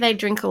like, maybe they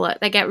drink a lot.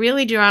 They get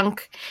really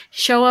drunk,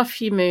 show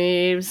off your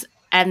moves,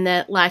 and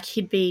that like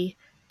he'd be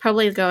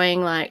probably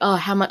going like, oh,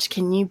 how much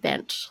can you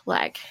bench?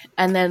 Like,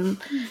 and then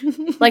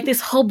like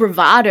this whole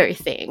bravado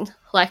thing,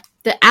 like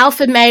the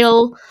alpha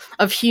male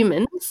of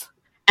humans,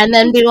 and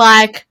then be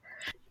like,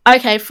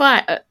 okay,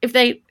 fine. If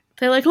they're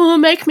like, oh,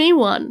 make me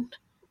one.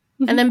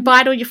 And then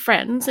bite all your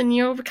friends and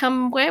you'll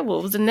become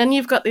werewolves. And then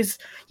you've got this,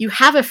 you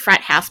have a frat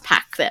house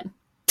pack then.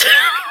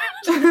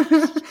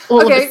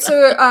 Okay,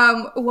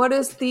 so what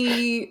does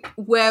the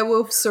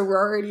werewolf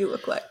sorority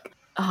look like?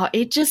 Oh,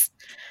 it just...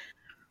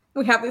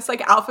 We have this,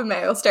 like, alpha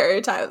male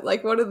stereotype.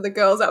 Like, what are the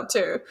girls up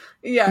to?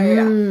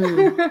 Yeah.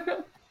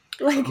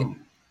 Like...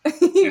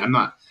 Yeah, I'm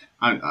not...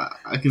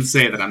 I can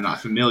say that I'm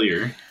not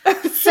familiar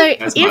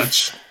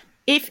much.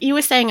 If you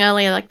were saying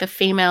earlier, like, the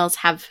females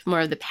have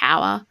more of the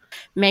power,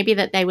 maybe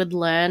that they would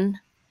learn...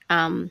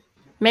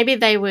 maybe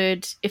they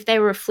would, if they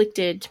were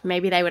afflicted,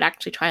 maybe they would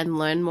actually try and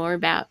learn more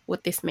about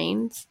what this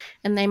means.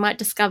 And they might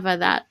discover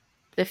that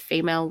the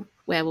female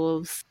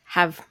werewolves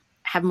have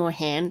more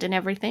hand in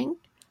everything.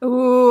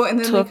 Ooh, and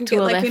then they could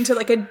get, like, into,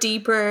 like, a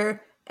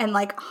deeper and,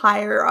 like,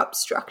 higher up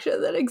structure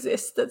that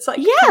exists that's, like,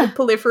 kind of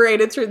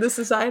proliferated through the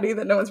society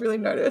that no one's really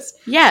noticed.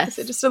 Yes.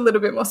 They're just a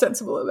little bit more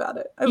sensible about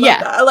it. I love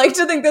that. I like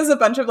to think there's a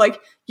bunch of,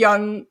 like,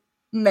 young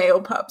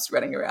male pups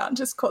running around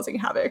just causing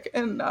havoc,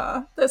 and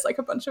there's, like,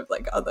 a bunch of,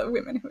 like, other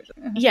women who are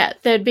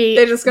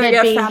they're just gonna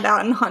get found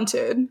out and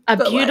hunted. A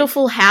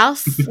beautiful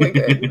house. We're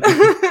good.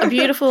 A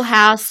beautiful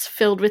house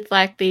filled with,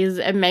 like, these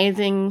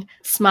amazing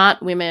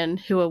smart women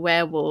who are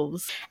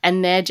werewolves,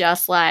 and they're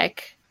just,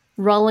 like,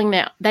 rolling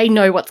their... They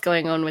know what's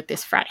going on with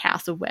this frat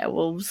house of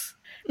werewolves.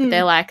 But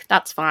they're like,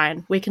 that's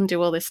fine, we can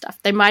do all this stuff.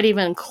 They might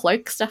even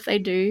cloak stuff they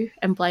do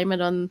and blame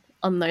it on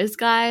those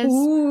guys.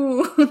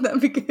 Ooh,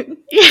 that'd be good.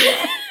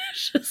 Yeah.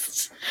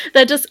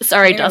 They're just...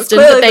 Sorry, Dustin,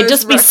 but they'd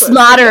just be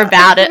smarter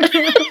about it.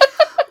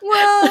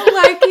 Well,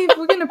 like, if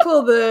we're going to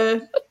pull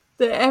the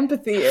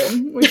empathy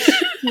in, which,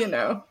 you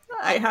know,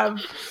 I have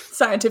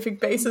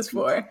scientific basis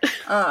for,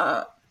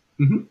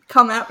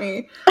 come at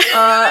me.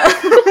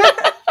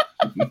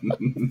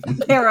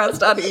 There are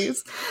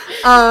studies.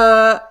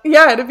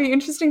 Yeah, it'd be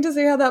interesting to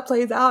see how that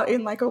plays out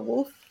in, like, a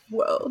wolf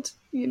world,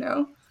 you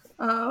know?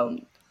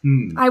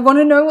 I want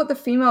to know what the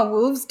female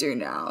wolves do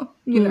now,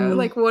 you know,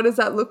 like, what does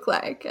that look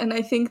like? And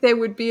I think there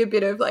would be a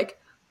bit of, like,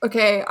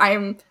 okay,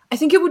 I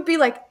think it would be,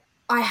 like,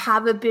 I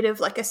have a bit of,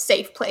 like, a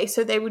safe place,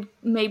 so they would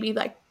maybe,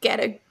 like,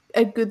 get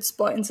a good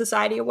spot in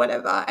society or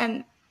whatever,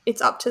 and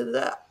it's up to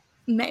the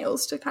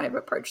males to kind of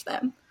approach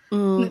them.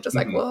 And they're just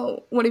like,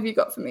 well, what have you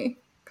got for me?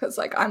 Because,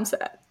 like, I'm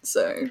set,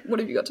 so what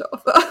have you got to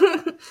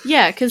offer?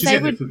 Yeah, because they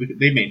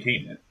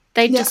maintain it.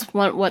 They just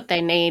want what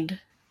they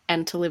need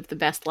and to live the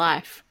best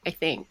life, I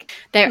think.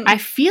 I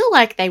feel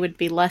like they would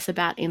be less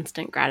about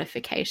instant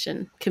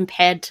gratification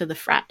compared to the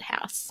frat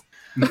house.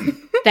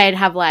 They'd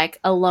have, like,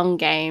 a long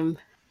game,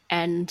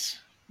 and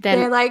then...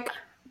 They're like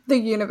the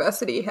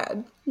university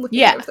head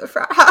looking out of the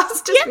frat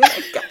house, just be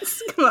like,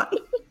 guys, come on.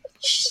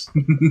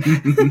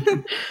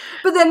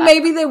 But then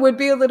maybe there would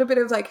be a little bit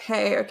of, like,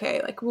 hey,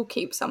 okay, like, we'll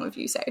keep some of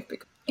you safe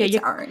because it's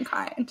our own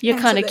kind. You're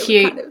kind of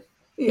cute.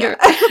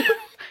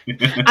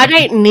 I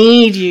don't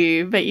need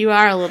you, but you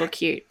are a little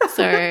cute.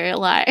 So,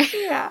 like...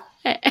 Yeah.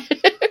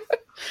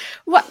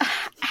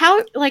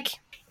 How, like,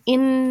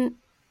 in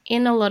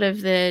a lot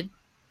of the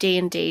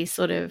D&D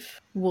sort of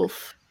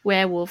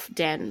werewolf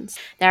dens,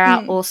 there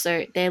are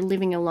also... They're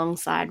living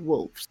alongside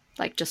wolves.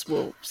 Like, just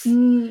wolves.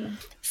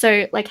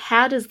 So, like,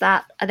 how does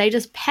that... Are they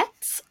just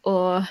pets,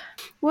 or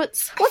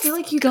what's I feel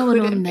like you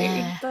going on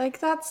there? Like,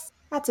 that's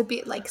a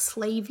bit, like,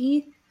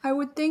 slavey, I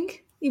would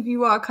think, if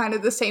you are kind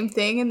of the same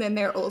thing and then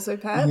they're also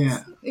pets.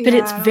 Yeah. But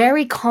it's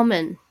very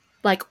common,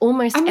 like,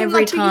 almost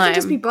every time. You could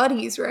just be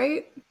buddies,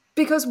 right?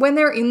 Because when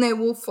they're in their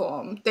wolf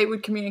form, they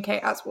would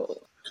communicate as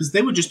wolves. Because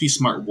they would just be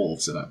smart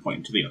wolves at that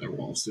point to the other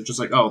wolves. They're just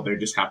like, oh, they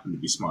just happen to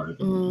be smarter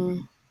than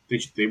them.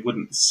 They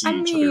wouldn't see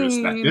each other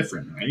as that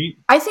different, right?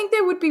 I think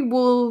there would be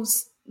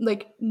wolves,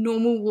 like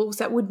normal wolves,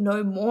 that would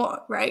know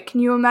more, right?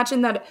 Can you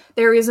imagine that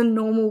there is a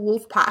normal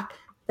wolf pack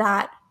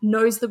that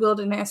knows the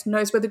wilderness,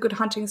 knows where the good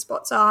hunting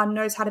spots are,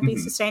 knows how to be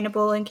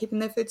sustainable and keeping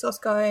their food source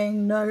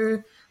going,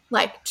 know,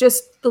 like,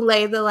 just the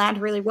lay of the land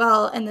really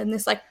well, and then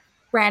this, like,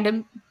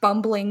 random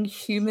bumbling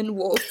human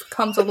wolf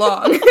comes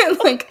along and,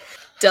 like,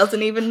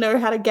 doesn't even know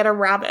how to get a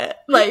rabbit.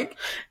 Like,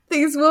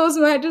 these wolves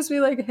might just be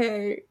like,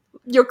 hey...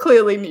 You're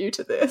clearly new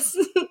to this.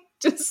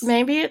 Just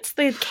maybe it's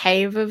the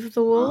cave of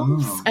the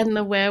wolves, and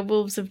the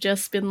werewolves have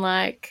just been,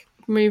 like,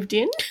 moved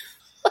in.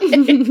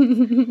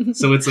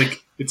 So it's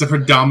like it's a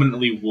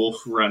predominantly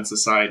wolf-run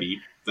society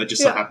that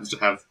just so happens to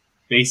have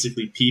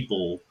basically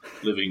people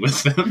living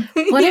with them.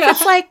 What if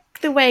it's like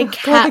the way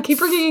cats? God, they keep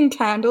bringing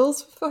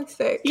candles. For fuck's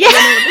sake! Yeah, I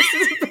don't know what this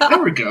is about.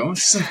 There we go.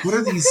 It's like, what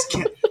are these?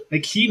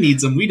 Like, he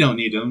needs them, we don't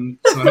need them.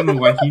 So I don't know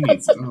why he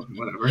needs them. Oh,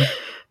 whatever.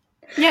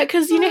 Yeah,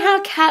 because you know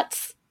how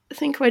cats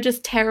think we're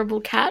just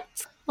terrible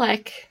cats,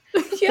 like.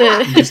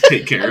 Yeah, just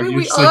take care of you.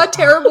 We are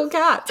terrible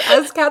cats,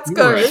 as cats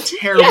go. You're a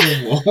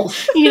terrible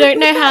wolf. You don't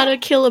know how to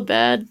kill a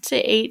bird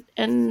to eat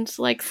and,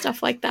 like,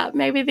 stuff like that.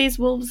 Maybe these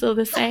wolves are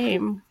the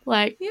same.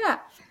 Like, yeah,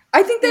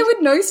 I think they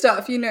would know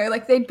stuff. You know,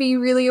 like, they'd be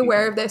really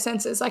aware of their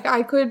senses. Like,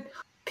 I could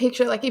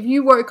picture, like, if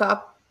you woke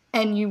up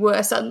and you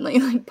were suddenly,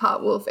 like,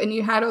 part wolf and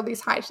you had all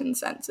these heightened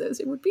senses,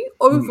 it would be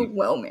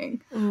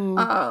overwhelming. You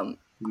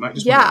might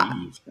just want to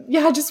leave.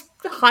 Yeah, just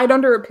hide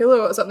under a pillow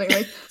or something.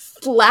 Like,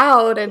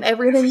 loud and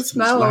everything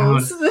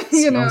smells.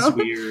 You Smells know,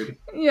 weird.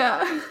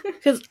 yeah.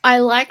 Because I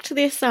liked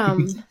this.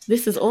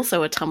 This is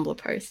also a Tumblr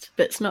post,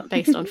 but it's not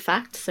based on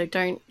fact, so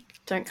don't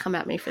come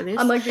at me for this.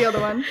 Unlike the other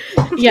one.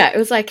 Yeah, it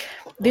was like,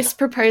 this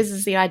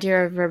proposes the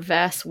idea of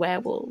reverse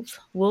werewolves.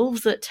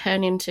 Wolves that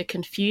turn into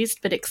confused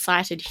but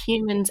excited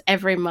humans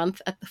every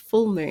month at the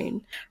full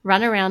moon,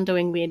 run around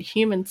doing weird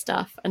human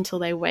stuff until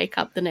they wake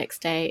up the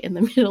next day in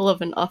the middle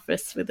of an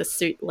office with a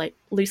suit like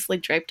loosely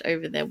draped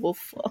over their wolf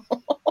form. And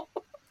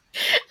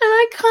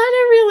I kind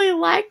of really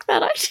like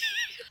that idea.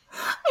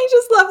 I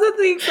just love that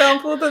the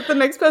example that the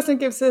next person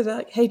gives is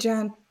like, hey,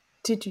 Jan,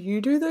 did you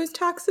do those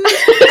taxes?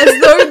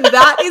 As though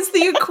that is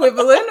the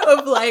equivalent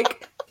of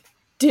like,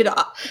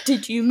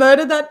 did you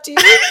murder that dude?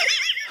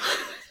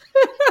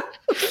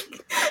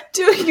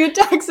 Doing your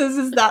taxes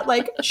is that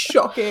like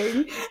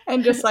shocking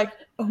and just like,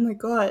 oh my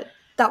god,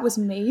 that was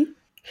me.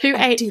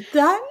 I did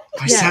that?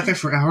 I sat there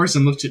for hours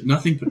and looked at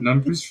nothing but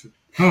numbers.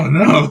 Oh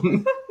no.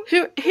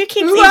 Who keeps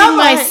eating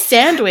my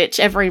sandwich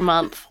every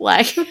month?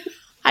 Like,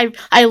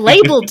 I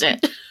labeled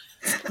it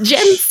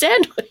Jen's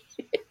sandwich.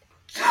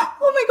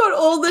 Oh my god,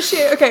 all the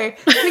shit. Okay,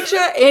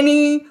 picture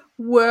any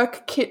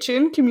work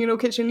kitchen, communal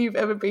kitchen you've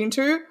ever been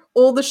to.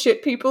 All the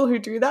shit people who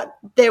do that,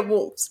 they're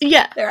wolves.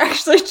 Yeah. They're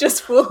actually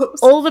just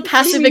wolves. All the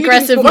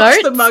passive-aggressive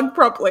notes the mug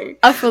properly.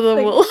 Are for the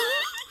wolves.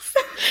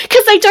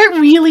 Because they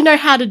don't really know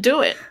how to do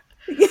it.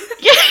 Yeah.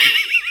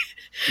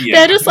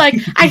 They're just like,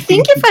 I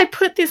think if I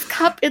put this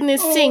cup in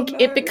this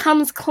sink, it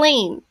becomes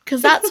clean.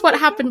 Because that's what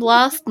happened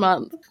last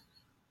month.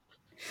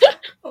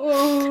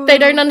 They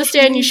don't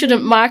understand you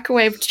shouldn't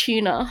microwave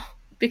tuna.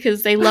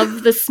 Because they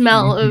love the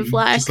smell of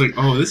like... Just like,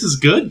 oh, this is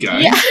good,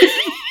 guys. Yeah.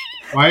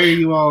 Why are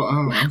you all...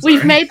 Oh,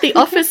 we've made the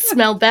office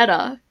smell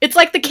better. It's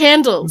like the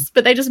candles,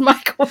 but they just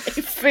microwave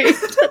food.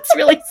 That's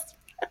really...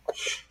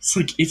 It's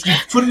like, if you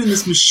put it in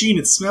this machine,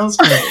 it smells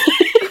better.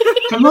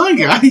 Come on,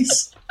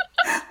 guys.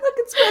 Look,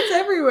 it smells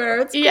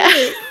everywhere. It's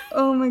great.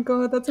 Oh my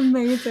god, that's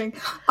amazing.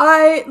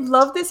 I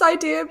love this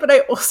idea, but I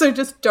also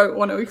just don't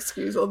want to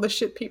excuse all the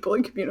shit people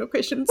in communal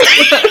kitchens.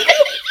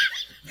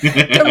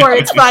 Don't worry,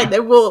 it's fine.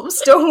 They're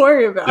wolves. Don't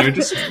worry about it. They're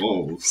just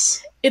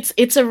wolves.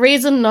 It's a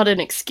reason, not an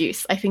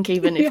excuse. I think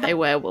even if they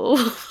were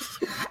wolves,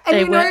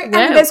 and and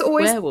there's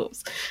always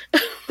werewolves.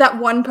 That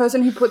one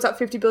person who puts up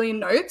 50 billion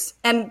notes,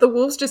 and the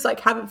wolves just like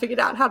haven't figured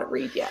out how to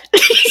read yet.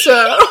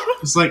 So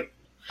it's like,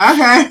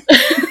 okay,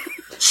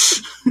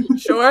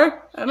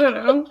 sure. I don't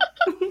know.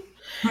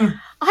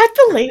 I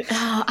believe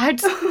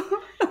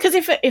because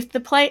if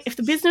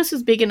the business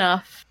was big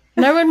enough,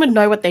 no one would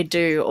know what they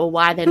do or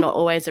why they're not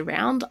always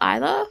around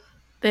either.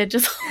 They're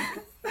just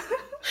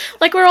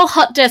like, we're all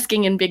hot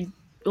desking in big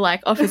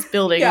like office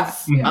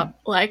buildings,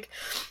 like,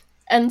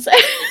 and so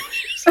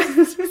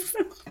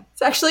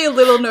it's actually a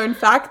little known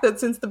fact that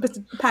since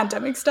the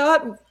pandemic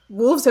start,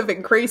 wolves have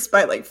increased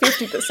by like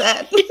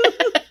 50%.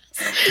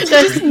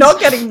 They're just not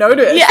getting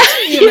noticed. Yeah,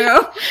 you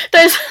know,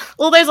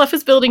 all those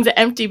office buildings are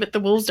empty, but the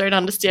wolves don't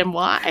understand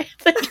why.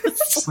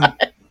 Because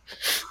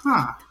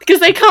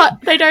they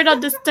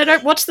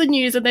don't watch the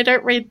news and they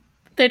don't read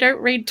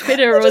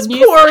Twitter or just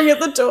news. Pouring at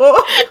the door.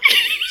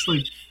 It's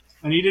like,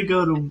 I need to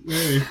go to work.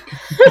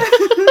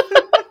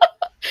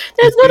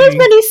 There's not as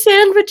many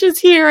sandwiches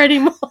here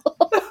anymore.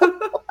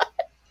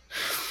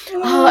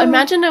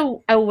 Imagine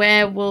a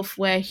werewolf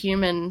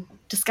human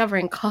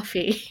discovering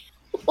coffee.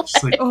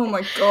 Like, oh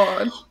my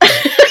god.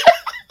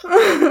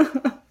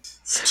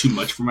 It's too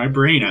much for my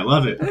brain. I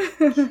love it.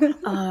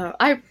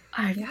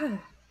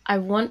 I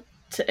want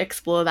to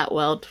explore that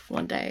world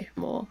one day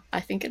more. I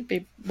think it'd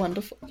be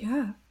wonderful.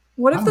 Yeah.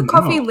 What if the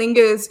coffee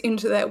lingers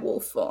into their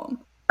wolf form?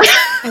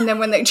 And then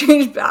when they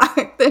change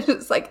back, they're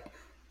just like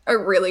a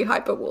really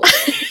hyper wolf.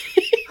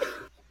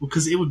 Well,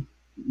 because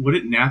would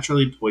it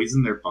naturally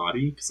poison their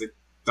body? Because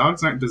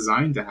dogs aren't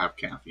designed to have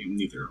caffeine.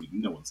 Neither.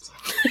 No one's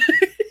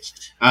designed.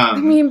 I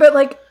mean, but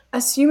like,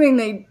 assuming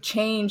they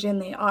change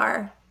and they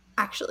are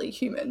actually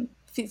human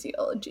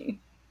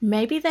physiology.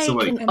 Maybe they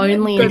can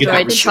only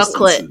enjoy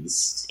chocolate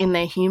in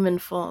their human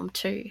form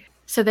too.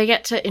 So they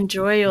get to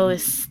enjoy all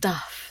this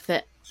stuff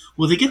that...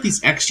 Well, they get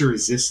these extra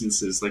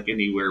resistances like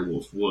any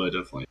werewolf would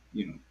of like,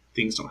 you know,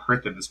 things don't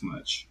hurt them as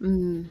much.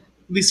 At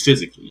least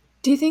physically.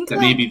 Do you think that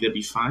maybe they'll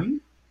be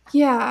fine?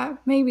 Yeah,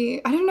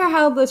 maybe. I don't know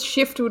how the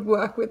shift would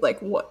work with like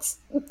what's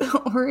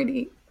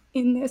already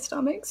in their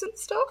stomachs and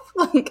stuff.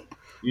 Like,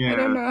 I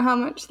don't know how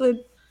much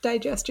the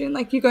digestion,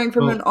 like you're going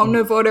from an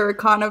omnivore to a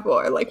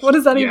carnivore. Like, what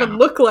does that even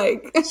look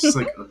like?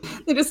 Like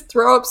they just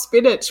throw up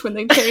spinach when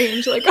they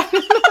change. Like, I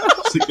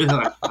don't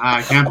know.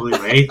 I can't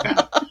believe I ate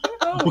that.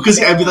 Because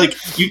I'd be like,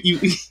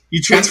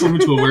 you transform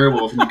into a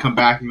werewolf and you come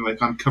back and you're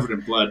like, I'm covered in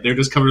blood. They're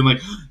just covered in like,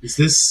 is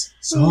this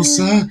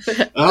salsa?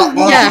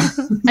 Yeah,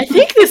 I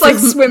think it's like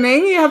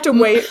swimming. You have to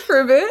wait for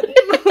a bit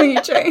when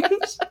you change.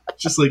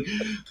 Just like,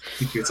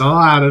 it gets all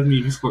out of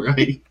me before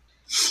I...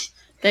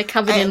 They're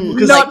covered in...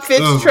 Not fit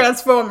to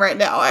transform right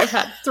now. I've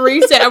had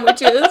 3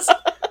 sandwiches.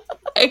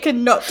 I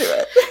cannot do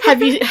it. I'm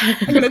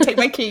going to take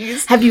my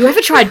keys. Have you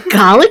ever tried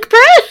garlic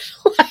bread?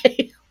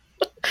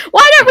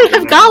 Why don't we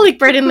have garlic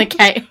bread in the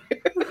cave?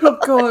 Oh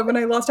god, when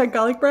I last had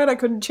garlic bread, I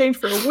couldn't change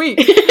for a week.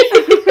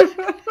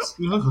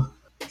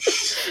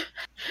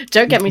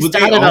 Don't get me Would they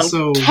started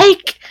also- on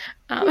cake.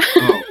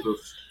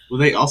 Will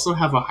they also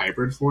have a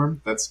hybrid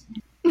form that's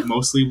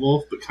mostly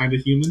wolf but kind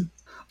of human?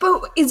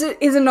 But is it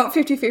not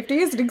 50-50?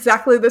 Is it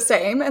exactly the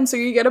same? And so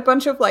you get a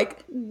bunch of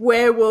like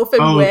werewolf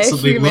and so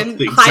they look human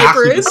exactly the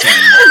hybrids.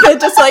 same. They're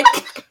just like,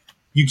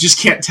 You just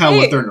can't tell Hey.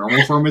 what their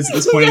normal form is at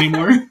this point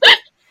anymore. hey,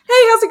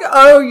 how's it go?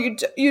 Oh,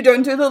 you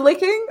don't do the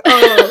licking?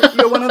 Oh,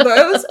 you're one of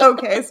those?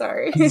 Okay,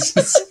 sorry.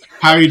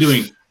 How are you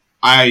doing?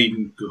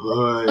 I'm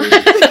good.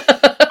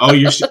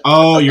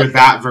 You're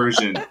that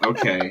version.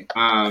 Okay.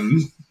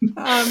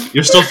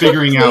 You're still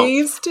figuring out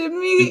Pleased to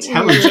meet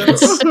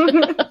intelligence.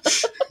 you.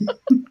 this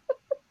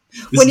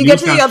When you get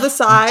to the newfound other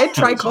side,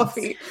 try intelligence.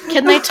 coffee.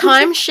 Can they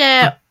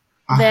timeshare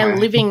their Okay.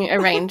 living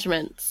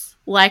arrangements,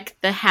 like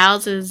the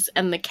houses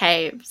and the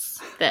caves?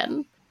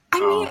 Then I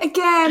mean,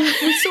 again,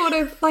 we sort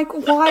of like,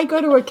 why go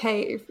to a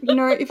cave? You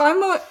know, if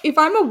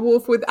I'm a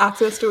wolf with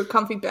access to a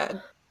comfy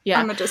bed, yeah,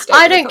 I'm just stay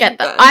I in a don't get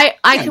comfy that. bed.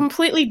 I Yeah.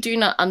 completely do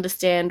not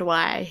understand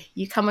why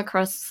you come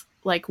across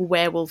like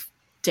werewolf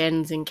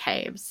dens in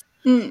caves.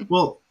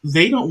 Well,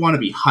 they don't want to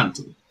be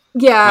hunted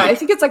Yeah, I Like-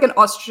 think it's like an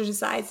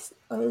ostracized.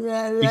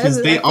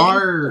 because they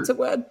are That's a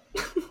word.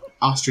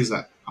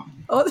 ostracized.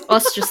 Oh,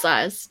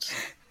 Ostracized.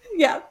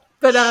 yeah,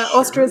 but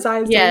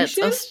ostracization. Yeah,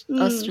 it's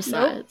Nope.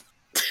 ostracized.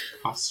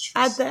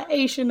 Add the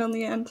Asian on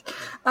the end.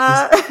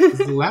 Is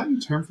the Latin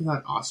term for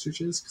that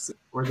ostriches?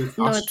 Or the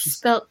No, it's ostriches?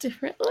 spelt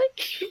differently.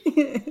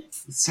 It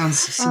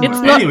sounds It's similar.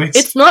 It's not. Anyways,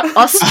 It's not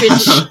ostrich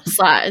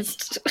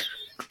sized.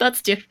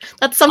 That's different.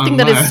 That's something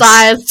that is Unless-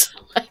 sized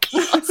like an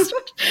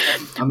ostrich.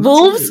 unless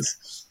wolves? it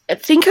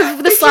is. Think of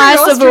the Picture size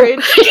an of a.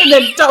 ostrich and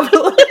then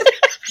double it.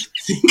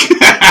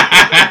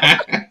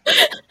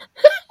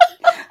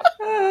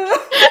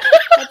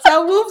 That's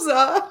how wolves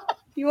are.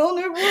 You all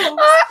know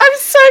wolves. I'm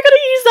so gonna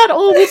use that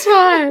all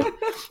the time.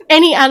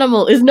 Any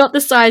animal is not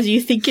the size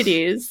you think it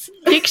is.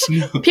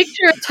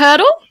 Picture a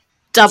turtle,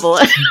 double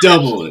it.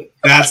 Double it.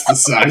 That's the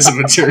size of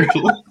a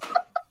turtle.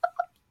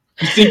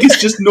 You think it's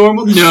just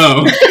normal?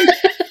 No.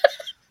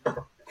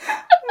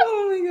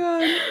 Oh my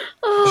god.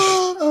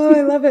 Oh. Oh,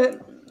 I love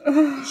it.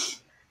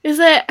 Is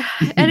there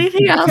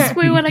anything else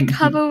we want to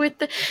cover with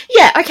the...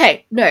 Yeah,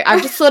 okay. No,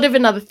 I've just thought of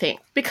another thing.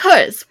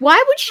 Because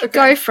why would you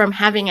go from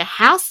having a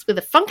house with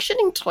a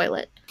functioning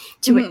toilet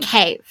to a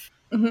cave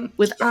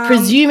with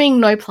presuming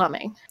no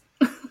plumbing?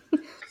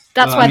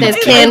 That's why there's I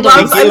candles.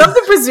 I love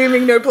the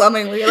presuming no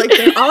plumbing. Like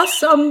there are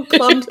some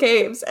plumbed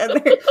caves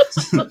and they're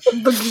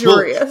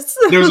luxurious.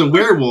 There was a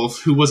werewolf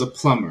who was a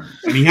plumber,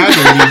 and he had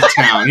to leave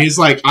town. He's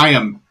like, I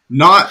am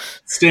not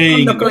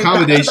staying I'm not in going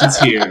accommodations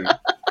here.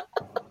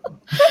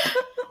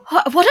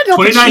 What an 29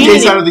 opportunity.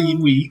 days out of the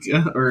week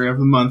or of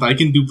the month, I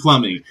can do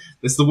plumbing.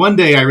 That's the one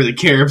day I really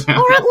care about.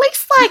 Or at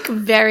least like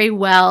very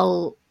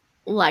well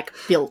like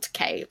built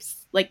caves.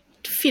 Like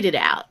fitted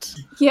out.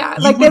 Yeah,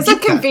 You like there's a would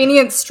get that.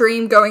 convenient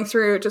stream going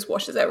through. It just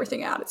washes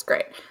everything out. It's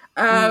great.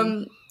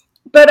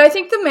 But I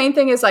think the main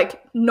thing is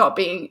like not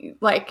being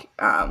like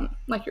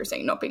you're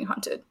saying, not being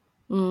hunted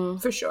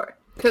for sure.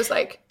 Because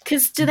like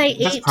Because do they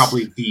That's eat...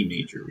 probably the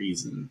major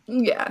reason.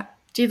 yeah,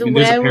 Do the I mean,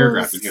 there's a paragraph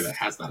werewolves... in here that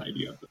has that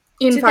idea. But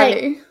in Do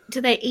 5e. Do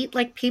they eat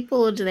like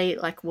people or do they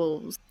eat like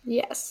wolves?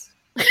 Yes.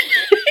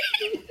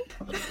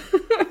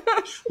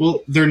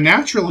 well, they're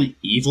naturally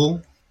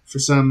evil for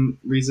some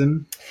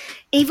reason,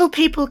 Evil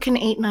people can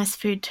eat nice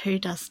food too,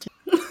 Dustin.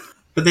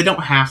 but they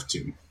don't have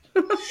to.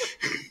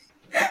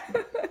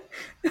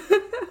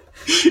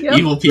 Yep.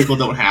 Evil people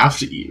don't have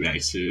to eat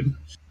nice food.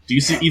 Do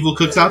you see evil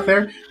cooks out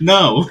there?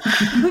 No.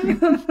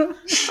 I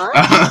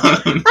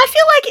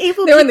feel like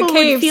evil They're in people the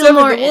cave would feel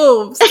serving more... the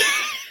wolves.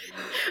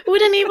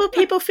 Wouldn't evil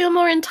people feel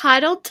more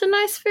entitled to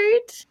nice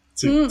food?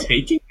 To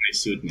taking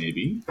nice food,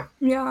 maybe.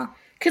 Yeah.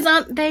 Because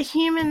aren't they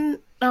human?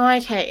 Oh,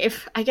 okay.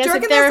 I guess Do you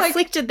if reckon they're there's, like-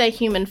 afflicted, they're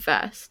human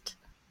first.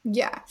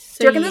 Yeah. So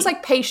Do you reckon you- there's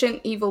like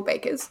patient evil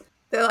bakers?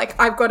 They're like,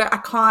 I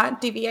can't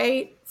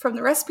deviate from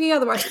the recipe,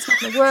 otherwise it's not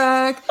going to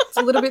work. It's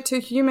a little bit too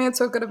humid,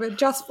 so I've got to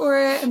adjust for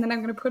it, and then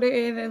I'm going to put it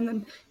in, and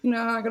then,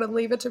 I got to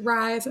leave it to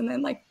rise, and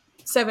then like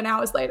 7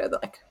 hours later, they're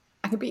like,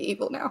 I can be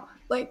evil now.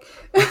 Like,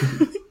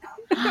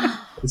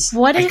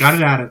 What I if- got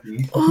it out of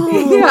me.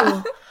 Ooh.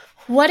 Yeah.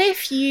 What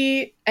if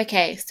you...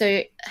 Okay,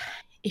 so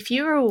if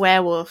you were a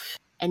werewolf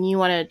and you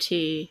wanted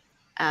to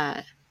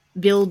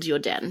build your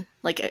den,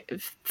 like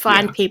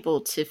find Yeah. people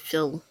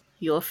to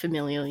your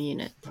familial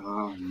unit,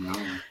 Oh no.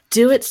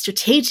 do it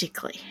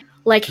strategically.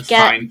 Like To get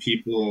find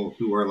people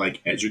who are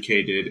like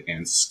educated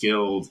and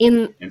skilled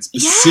in... and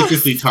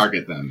specifically Yes!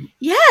 target them.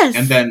 Yes!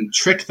 And then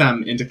trick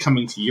them into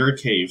coming to your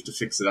cave to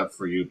fix it up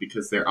for you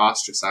because they're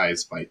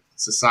ostracized by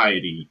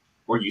society.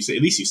 Or at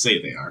least you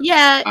say they are.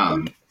 Yeah,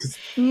 'Cause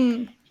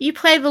you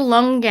play the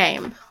long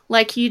game.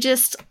 Like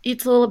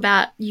it's all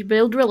about you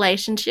build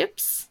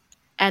relationships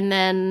and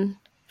then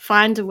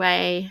find a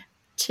way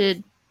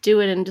to do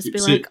it and just be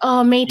So like,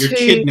 oh, me you're too.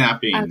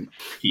 kidnapping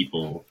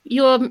people.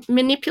 You're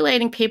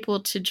manipulating people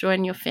to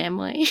join your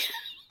family.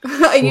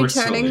 Are you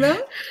turning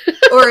them?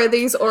 Or are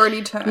these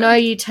already turned? No,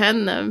 you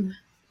turn them.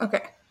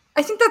 Okay.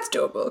 I think that's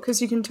doable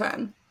because you can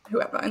turn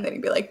whoever and then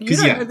you'd be like, you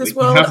don't know this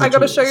like, world, I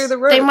gotta show you the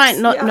ropes. They might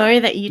not know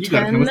that you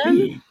turn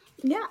them.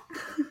 Yeah.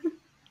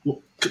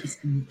 Well,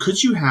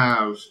 could you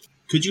have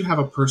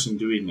a person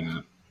doing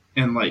that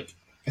and like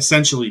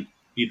essentially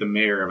be the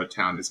mayor of a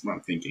town is what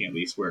I'm thinking, at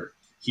least, where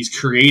he's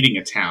creating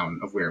a town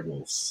of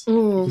werewolves.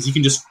 Because he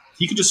can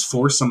just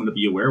force someone to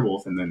be a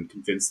werewolf and then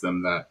convince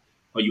them that,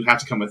 well, you have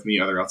to come with me,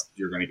 or else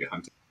you're going to get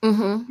hunted.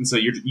 Mm-hmm. And so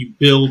you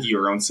build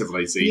your own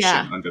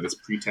civilization under this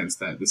pretense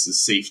that this is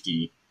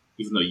safety,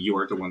 even though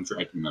you're the one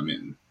dragging them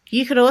in.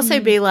 You could also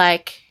be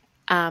like,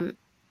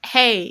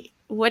 hey,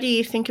 what do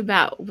you think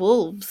about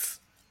wolves?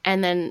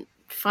 And then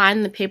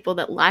find the people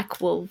that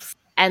like wolves.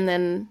 And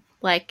then,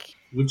 like...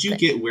 Would you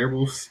get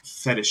werewolf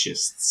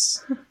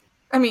fetishists?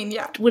 I mean,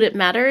 yeah. Would it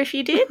matter if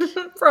you did?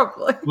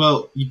 Probably.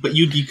 Well, but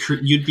you'd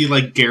be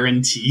like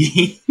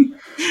guaranteeing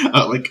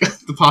like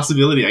the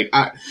possibility.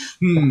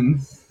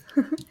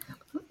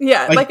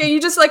 Yeah, like are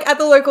you just like at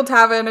the local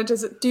tavern and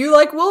just, do you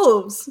like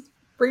wolves?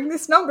 Bring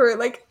this number.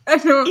 Like, I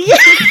don't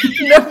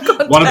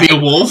know. Want to be a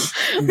wolf?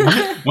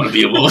 Want to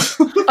be a wolf?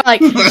 Like,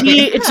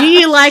 do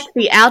you like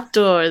the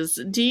outdoors?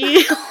 Do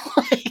you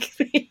like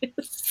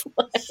this?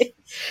 Like,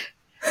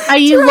 are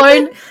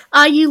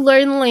you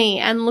lonely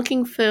and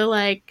looking for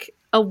like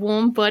a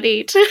warm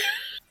body to...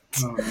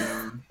 Oh,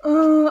 man.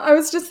 I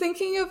was just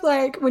thinking of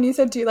like when you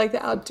said, do you like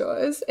the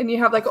outdoors? And you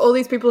have like all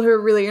these people who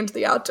are really into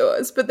the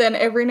outdoors, but then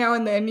every now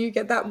and then you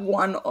get that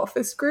one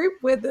office group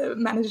where the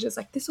manager's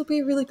like, this will be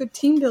a really good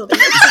team building.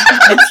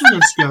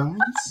 Guys.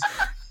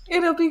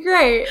 It'll be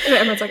great. And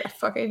everyone's like, I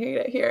fucking hate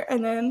it here.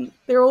 And then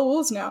they're all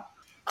wolves now.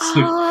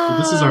 So, well,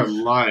 this is our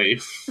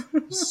life.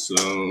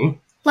 So...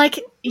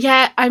 Like,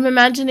 yeah, I'm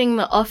imagining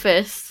The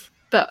Office,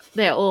 but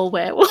they're all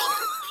werewolves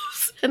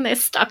and they're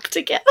stuck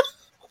together.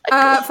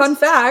 Fun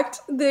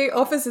fact, The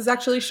Office is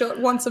actually shot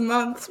once a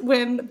month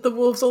when the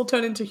wolves all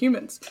turn into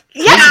humans.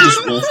 Yeah! Those are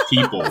just wolf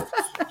people.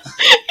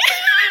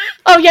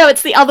 Oh, yeah,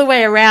 it's the other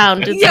way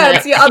around, isn't it?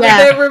 It's the other,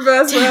 they're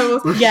reverse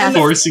werewolves. We're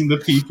forcing the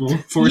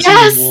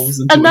wolves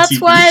into and that's a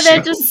TV why show.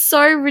 They're just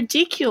so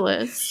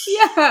ridiculous.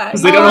 Yeah.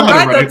 Because they don't know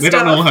how to run it. They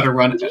don't know how to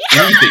run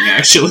anything,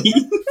 actually.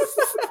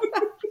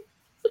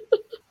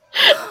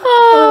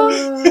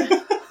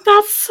 Oh,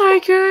 that's so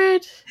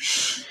good.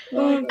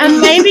 And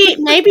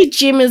maybe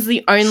Jim is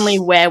the only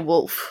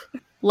werewolf.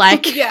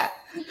 Like,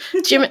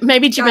 Jim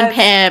and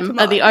Pam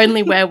are the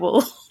only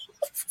werewolves.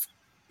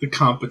 The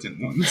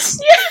competent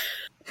ones.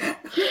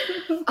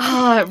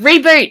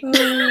 Reboot.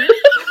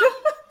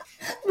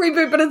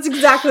 Reboot, but it's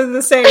exactly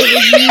the same.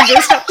 You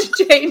just have to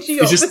change your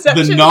perception. It's just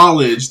the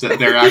knowledge that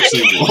they're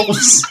actually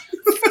wolves.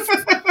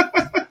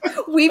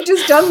 We've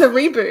just done the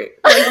reboot.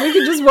 Like, we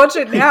can just watch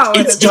it now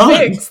and it's done.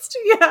 fixed.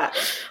 Yeah.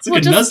 It's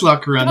like a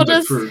Nuzlocke run,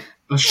 but for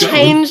a show.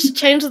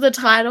 Change the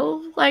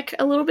title, like,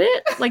 a little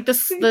bit. Like,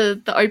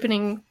 the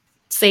opening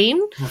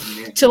scene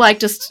to, like,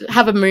 just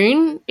have a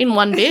moon in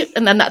one bit,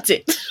 and then that's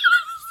it.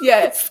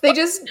 Yeah, they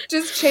just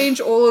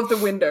change all of the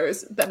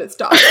windows that it's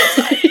dark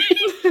outside.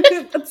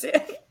 That's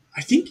it.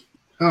 I think...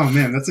 Oh,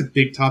 man, that's a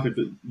big topic,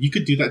 but you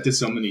could do that to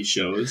so many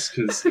shows,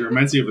 because it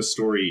reminds me of a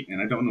story,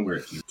 and I don't know where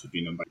it came to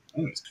be known by.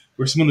 Anyways,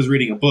 where someone was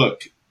reading a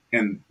book,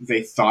 and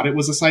they thought it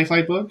was a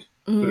sci-fi book,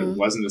 but it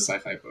wasn't a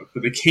sci-fi book.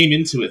 But they came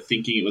into it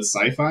thinking it was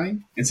sci-fi,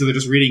 and so they're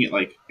just reading it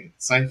like,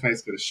 sci-fi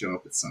is going to show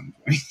up at some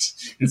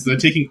point. And so they're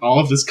taking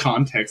all of this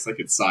context like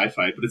it's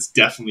sci-fi, but it's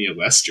definitely a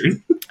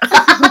Western.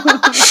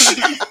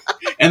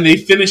 And they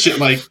finish it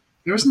like,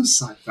 there was no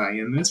sci-fi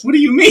in this. What do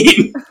you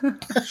mean?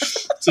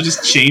 So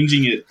just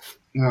changing it.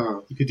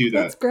 Oh, you could do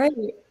that. That's great.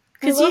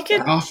 Because you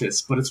could...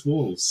 Office, but it's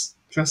wolves.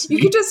 Trust me.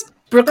 You could just...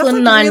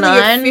 Brooklyn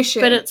Nine-Nine,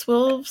 but it's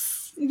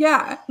wolves.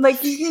 Yeah.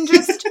 Like, you can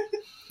just...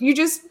 you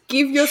just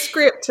give your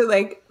script to,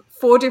 like,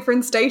 4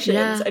 different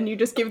stations, and you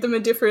just give them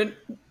a different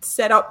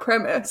setup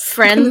premise.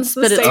 Friends,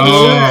 but it's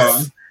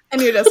wolves.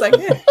 And you're just like,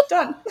 yeah,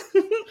 done.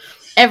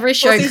 Every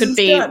show could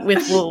be done.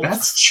 With wolves.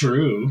 That's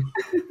true.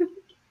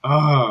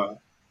 I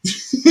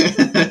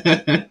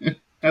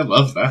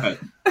love that.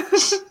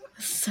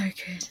 So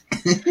good.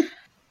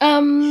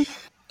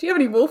 Do you have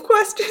any wolf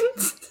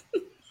questions?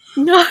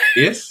 No.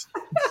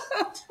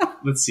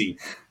 Let's see.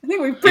 I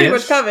think we've pretty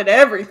much covered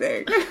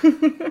everything.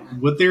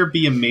 Would there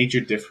be a major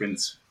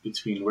difference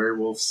between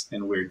werewolves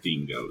and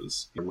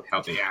were-dingoes in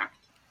how they act?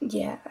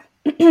 Yeah.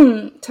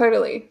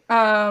 Totally.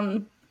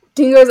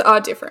 Dingoes are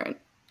different,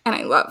 and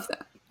I love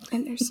them.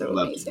 And they're so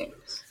amazing.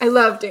 Dingoes. I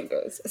love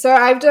dingoes. So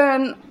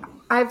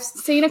I've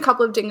seen a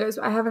couple of dingoes.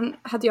 I haven't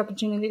had the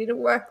opportunity to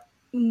work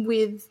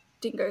with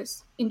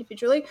dingoes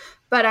individually,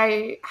 but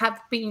I have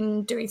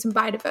been doing some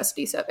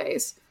biodiversity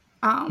surveys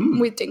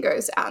with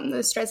dingoes out in the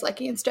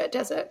Strzelecki and Sturt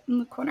Desert in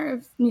the corner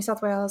of New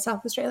South Wales,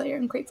 South Australia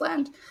and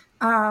Queensland.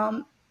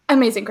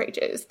 Amazing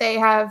creatures. They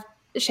have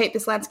shaped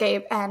this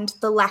landscape, and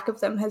the lack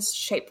of them has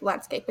shaped the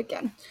landscape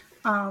again,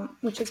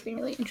 which has been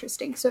really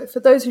interesting. So for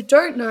those who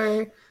don't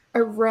know,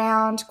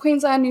 around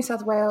Queensland, New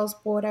South Wales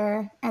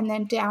border, and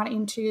then down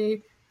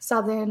into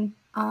southern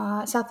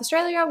South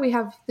Australia, we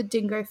have the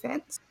dingo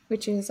fence,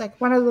 which is like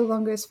one of the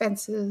longest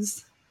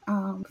fences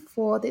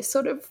for this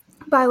sort of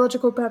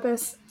biological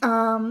purpose.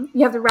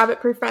 You have the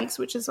rabbit-proof fence,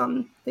 which is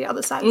on the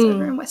other side,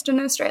 over in Western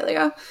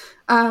Australia.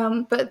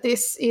 But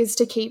this is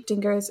to keep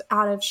dingoes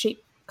out of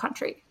sheep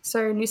country.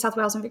 So New South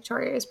Wales and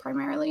Victoria is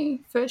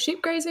primarily for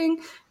sheep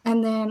grazing,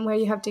 and then where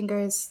you have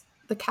dingoes,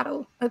 the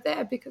cattle are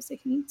there because they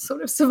can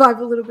sort of survive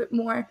a little bit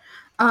more.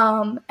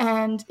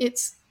 And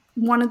it's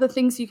one of the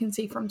things you can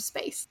see from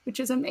space, which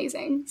is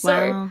amazing. Wow.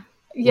 So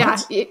yeah,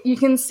 you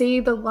can see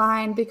the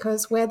line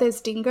because where there's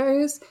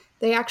dingoes,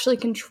 they actually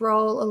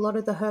control a lot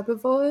of the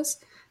herbivores.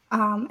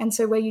 And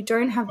so where you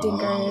don't have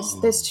dingoes,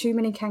 there's too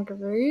many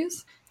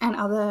kangaroos and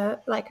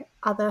other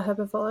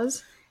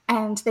herbivores,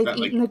 and they've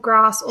eaten the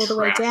grass all the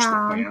way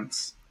down.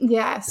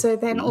 Yeah, so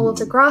then all of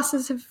the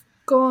grasses have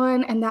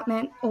gone, and that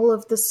meant all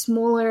of the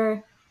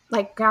smaller,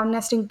 like ground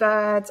nesting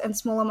birds and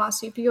smaller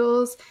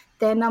marsupials,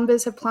 their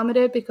numbers have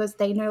plummeted because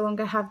they no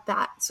longer have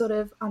that sort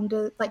of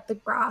under like the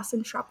grass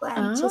and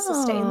shrubland to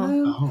sustain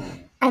them.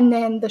 And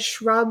then the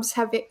shrubs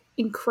have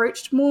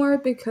encroached more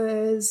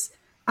because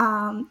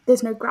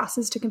there's no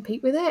grasses to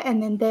compete with it,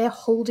 and then they're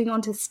holding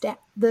onto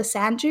the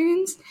sand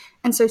dunes,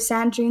 and so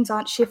sand dunes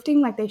aren't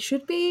shifting like they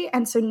should be,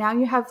 and so now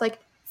you have like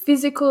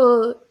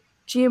physical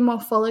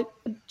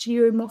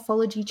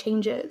geomorphology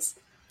changes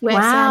where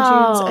sand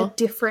dunes are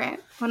different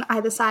on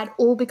either side,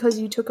 all because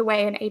you took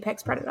away an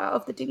apex predator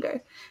of the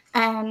dingo.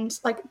 And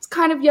like it's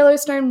kind of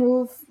Yellowstone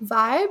wolf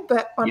vibe,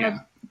 but on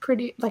a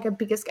pretty like a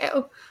bigger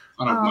scale.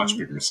 On a much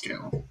bigger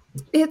scale.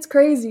 It's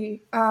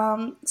crazy.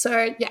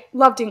 So yeah,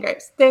 love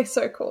dingoes. They're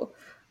so cool.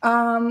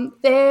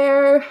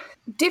 They're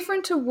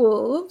different to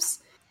wolves.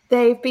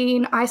 They've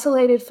been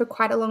isolated for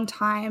quite a long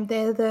time.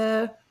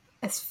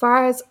 As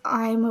far as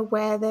I'm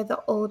aware, they're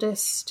the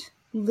oldest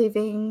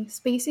living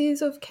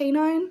species of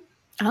canine.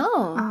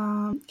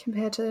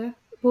 Compared to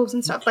wolves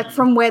and stuff, like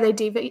from where they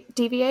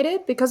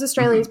deviated, because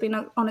Australia's been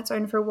on its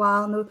own for a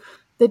while, and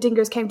the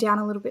dingoes came down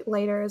a little bit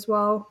later as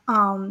well.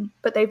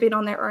 But they've been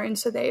on their own,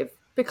 so they've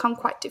become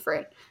quite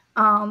different.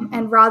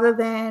 And rather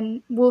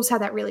than wolves have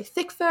that really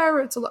thick fur,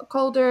 where it's a lot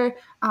colder,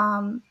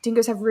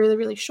 dingoes have really,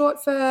 really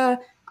short fur.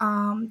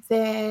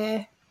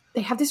 They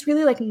have this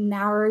really like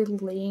narrow,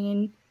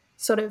 lean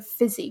sort of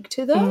physique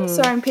to them.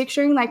 So I'm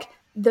picturing like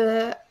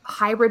the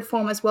hybrid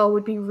form as well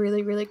would be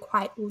really, really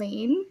quite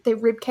lean. Their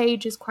rib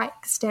cage is quite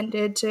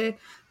extended to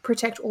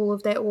protect all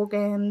of their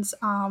organs.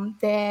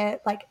 Their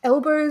like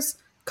elbows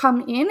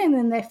come in and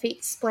then their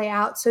feet splay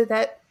out so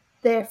that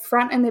their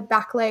front and their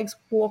back legs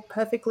walk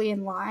perfectly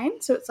in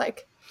line. So it's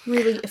like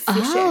really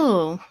efficient.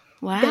 Oh,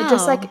 wow. They're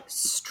just like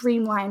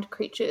streamlined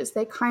creatures.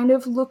 They kind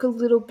of look a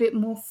little bit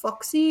more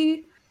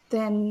foxy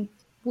than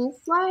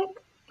wolf-like.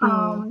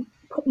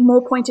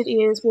 More pointed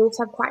ears. Wolves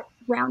have quite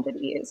rounded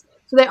ears.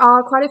 So there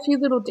are quite a few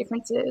little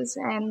differences,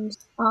 and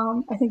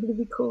I think it would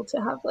be cool to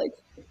have like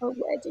a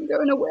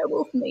were-dingo and a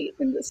werewolf meet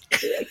and just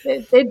be like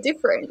they're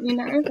different, you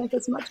know, like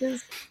as much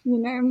as, you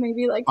know,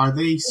 maybe like are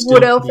they still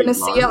wood elf and a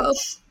sea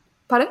elf.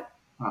 Pardon?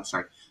 Oh,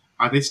 sorry.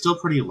 Are they still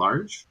pretty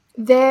large?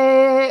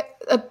 They're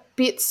a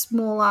bit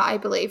smaller, I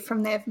believe,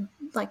 from their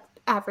like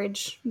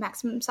average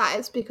maximum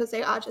size, because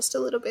they are just a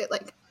little bit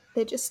like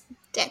they're just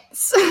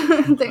dense.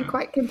 They're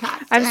quite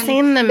compact. I've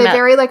seen them. They're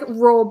very like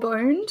raw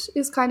boned,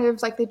 is kind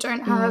of like they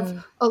don't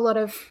have a lot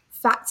of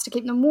fats to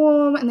keep them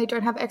warm, and they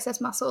don't have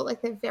excess muscle.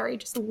 Like they're very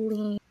just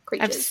lean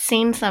creatures. I've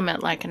seen some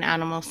at like an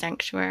animal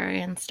sanctuary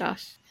and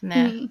stuff,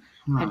 and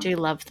I do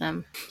love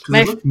them. Because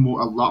they look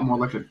a lot more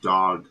like a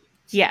dog.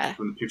 Yeah.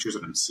 From the pictures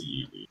that I'm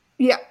seeing.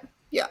 Yeah.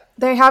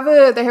 They have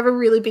a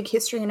really big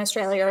history in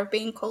Australia of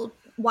being called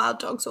wild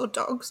dogs or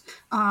dogs,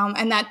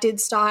 and that did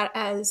start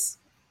as,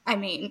 I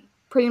mean,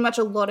 pretty much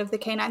a lot of the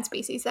canine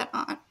species that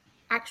aren't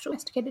actual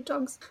domesticated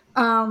dogs.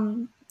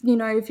 You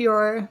know, if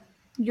you're a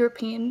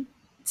European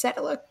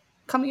settler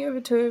coming over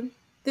to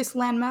this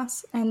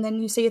landmass and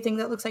then you see a thing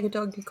that looks like a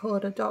dog, you call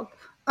it a dog.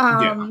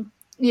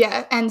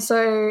 Yeah, and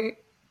so,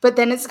 but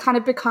then it's kind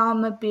of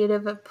become a bit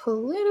of a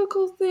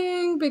political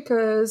thing,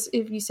 because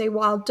if you say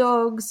wild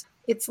dogs,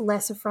 it's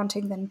less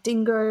affronting than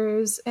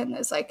dingoes, and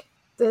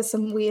there's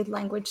some weird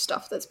language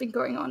stuff that's been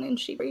going on in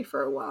sheepry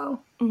for a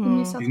while. In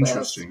New South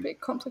Wales, it's a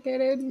bit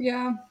complicated,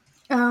 yeah.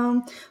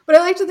 But I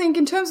like to think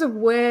in terms of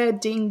where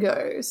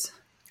dingoes...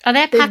 Are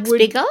their packs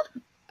bigger?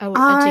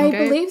 I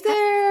believe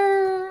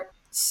they're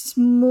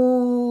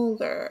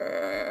smaller,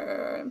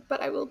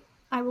 but I will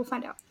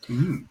find out.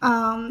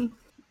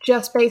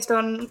 Just based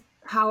on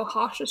how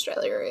harsh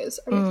Australia is,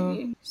 I don't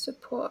think you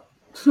support...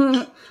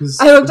 I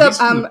looked up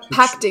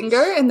pack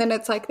dingo, and then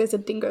it's like there's a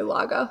dingo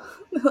lager.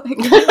 I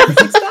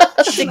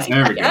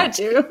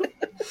do.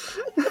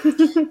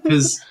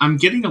 Because I'm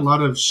getting a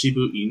lot of Shiba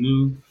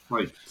Inu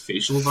like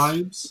facial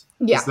vibes.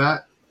 Yeah, is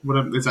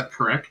that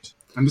correct?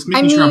 I'm just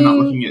making sure I'm not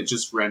looking at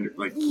just random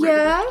but it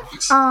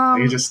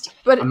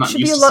should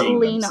be a lot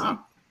leaner.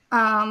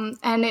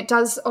 And it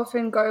does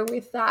often go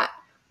with that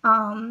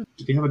Do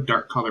they have a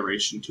dark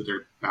coloration to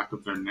their back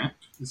of their neck?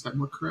 Is that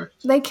more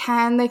correct? They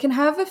can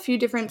have a few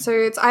different, so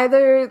it's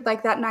either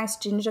like that nice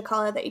ginger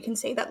color that you can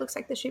see that looks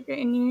like the Shiba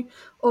Inu,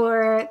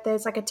 or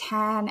there's like a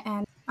tan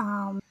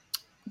and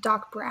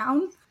dark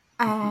brown,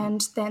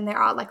 and then there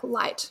are like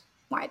light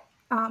white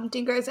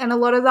dingoes, and a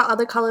lot of the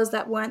other colors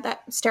that weren't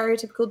that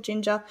stereotypical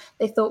ginger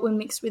they thought were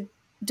mixed with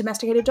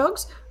domesticated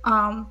dogs,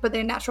 but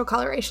they're natural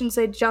colorations.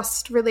 They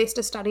just released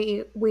a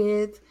study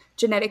with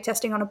genetic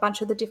testing on a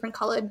bunch of the different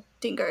colored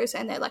dingoes,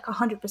 and they're like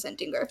 100%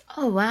 dingo.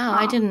 Oh wow,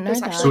 I didn't know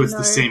that. So it's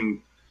the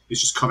same, it's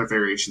just color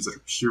variations that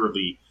are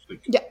purely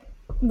like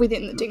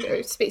within the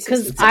dingo species.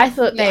 Because I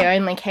thought they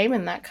only came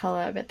in that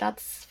color, but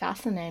that's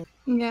fascinating.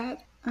 Yeah.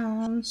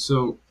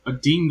 So a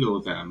dingo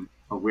then,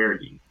 a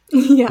were-dingo.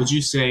 Yeah. Would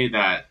you say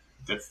that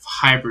the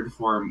hybrid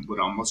form would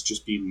almost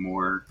just be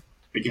more,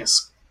 I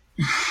guess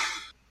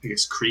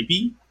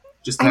creepy?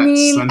 Just that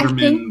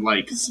Slenderman,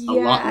 a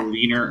lot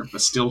leaner, but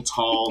still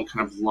tall,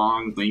 kind of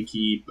long,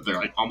 lanky, but they're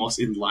like almost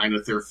in line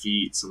with their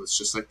feet. So it's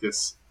just like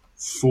this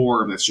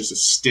form that's just a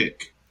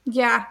stick.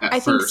 Yeah, I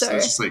think so.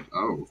 It's just like,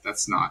 oh,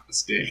 that's not a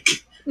stick.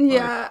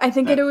 Yeah, I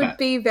think it would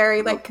be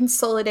very like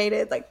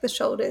consolidated, like the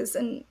shoulders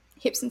and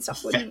hips and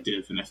stuff.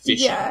 Effective and efficient.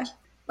 Yeah,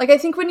 like I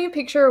think when you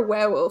picture a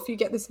werewolf, you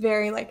get this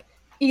very like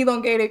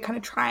elongated kind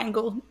of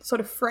triangle sort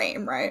of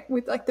frame, right?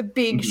 With like the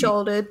big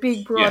shouldered,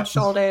 big broad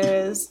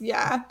shoulders.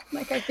 Yeah.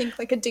 Like I think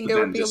like a dingo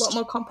would be a lot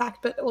more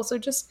compact, but also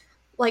just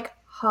like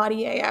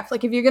hardy AF.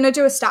 Like if you're going to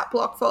do a stat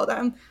block for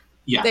them,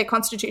 their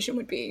constitution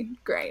would be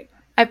great.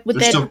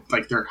 They're still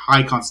like they're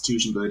high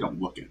constitution, but they don't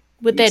look it.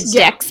 Would their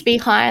dex be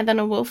higher than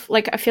a wolf?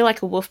 Like I feel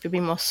like a wolf would be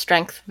more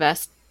strength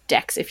versus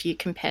dex if you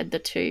compared the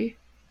two.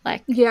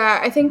 Like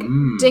I think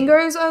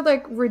dingoes are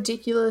like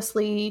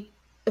ridiculously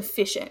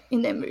efficient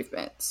in their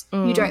movements.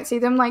 You don't see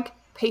them like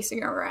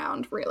pacing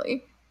around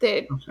really.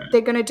 They're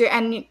going to do,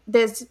 and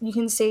you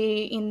can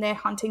see in their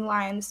hunting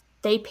lines,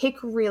 they pick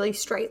really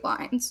straight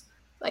lines.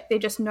 Like they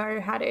just know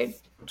how to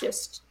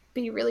just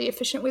be really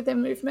efficient with their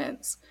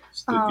movements.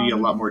 So there'd be a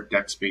lot more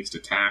dex-based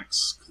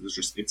attacks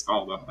because it's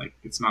all about like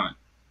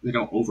they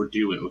don't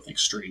overdo it with like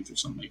strength or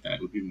something like that.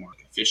 It would be more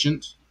like,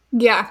 efficient.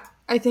 Yeah,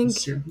 I think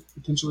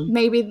potentially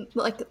maybe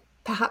like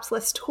perhaps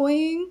less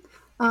toying.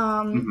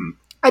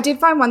 I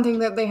did find one thing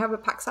that they have a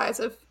pack size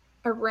of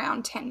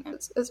around 10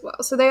 minutes as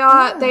well. So they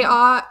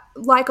are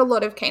like a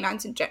lot of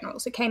canines in general.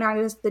 So canine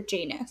is the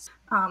genus,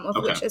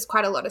 of which there's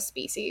quite a lot of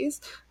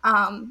species.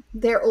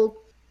 They're all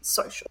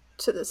social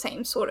to the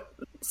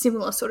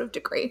similar sort of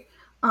degree.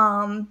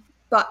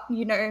 But,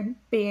 you know,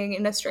 being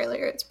in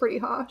Australia, it's pretty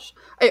harsh.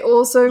 I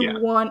also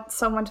want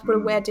someone to put a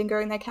were-dingo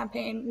in their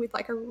campaign with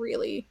like a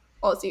really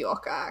Aussie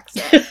Ocker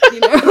accent,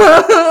 you know?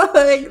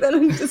 Like that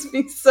would just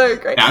be so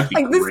great.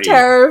 Like this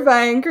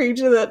terrifying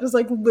creature that just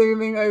like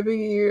looming over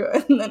you,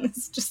 and then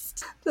it's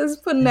just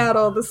putting out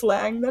all the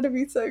slang. That'd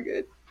be so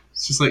good.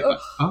 It's just like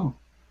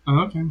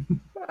okay.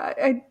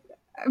 I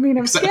mean,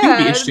 I'm scared.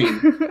 I think it'd be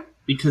interesting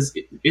because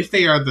if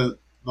they are the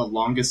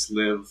longest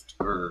lived,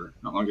 or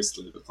not longest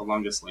lived, but the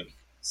longest like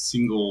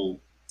single.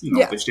 You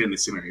know, if they stay in the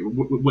same area.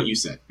 What you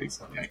said,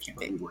 basically. I can't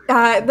really worry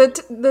about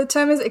it. The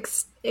term is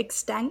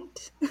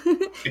extinct.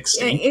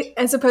 Extinct?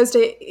 As opposed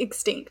to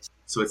extinct.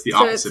 So it's the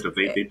opposite of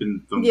they've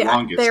been the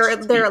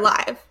longest. They're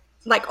alive.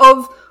 Like,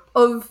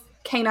 of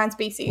canine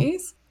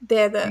species,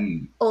 they're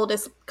the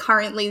oldest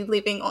currently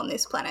living on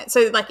this planet.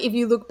 So, like, if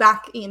you look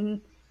back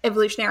in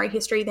evolutionary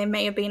history, there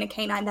may have been a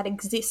canine that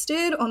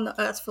existed on the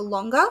Earth for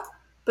longer,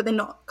 but they're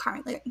not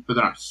currently. But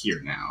they're not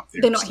here now.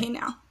 They're not here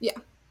now. Yeah.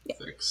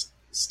 They're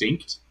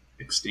extinct?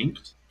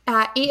 Extinct?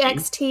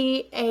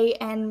 EXTANT.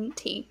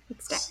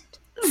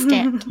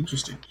 Extinct.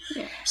 Interesting.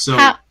 Yeah.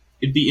 So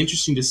it'd be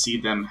interesting to see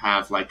them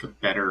have like a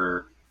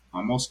better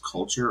almost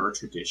culture or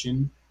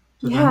tradition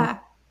to them.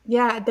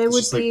 Yeah, they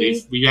would be.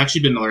 Like we've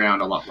actually been around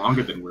a lot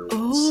longer than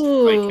werewolves,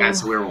 like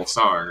as werewolves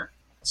are.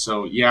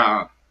 So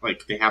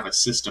like they have a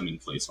system in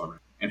place already,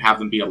 and have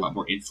them be a lot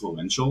more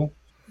influential.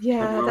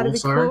 Yeah, that'd be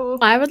cool.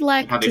 I would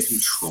like how they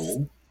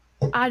control.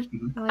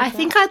 I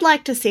think I'd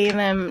like to see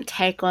them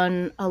take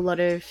on a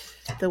lot of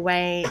the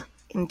way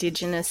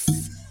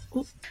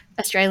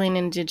Australian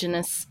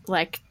Indigenous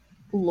like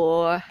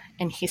law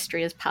and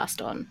history is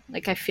passed on.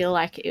 Like I feel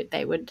like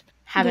they would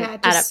have an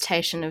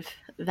adaptation of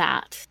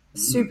that.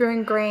 Super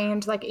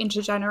ingrained, like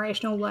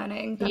intergenerational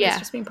learning that has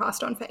just been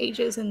passed on for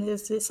ages, and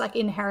there's this like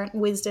inherent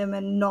wisdom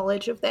and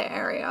knowledge of their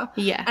area.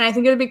 Yeah, and I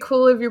think it'd be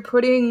cool if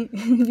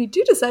if you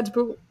do decide to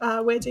put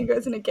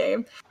were-dingoes in a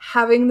game,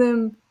 having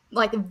them.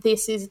 Like,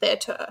 this is their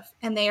turf,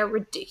 and they are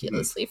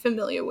ridiculously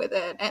familiar with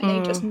it, and they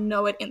just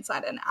know it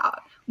inside and out.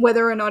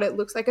 Whether or not it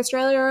looks like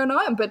Australia or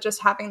not, but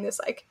just having this,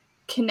 like,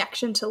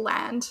 connection to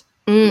land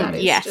that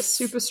is just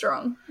super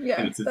strong. Yeah,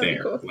 and it's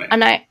their cool. land.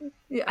 And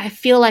I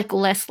feel like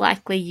less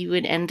likely you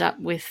would end up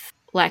with,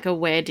 like, a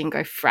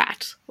were-dingo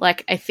frat.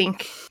 Like, I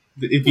think...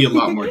 It'd be a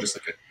lot more just,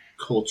 like,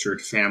 a cultured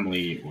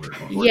family or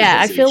yeah,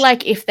 I feel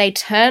like if they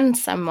turn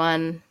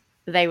someone,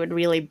 they would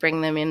really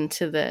bring them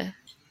into the,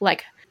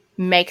 like...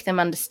 make them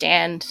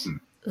understand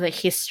the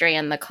history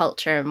and the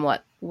culture and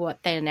what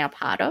they're now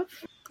part of.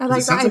 I like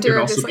it sounds that like idea there'd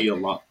of also just be a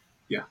like lot.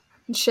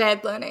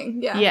 shared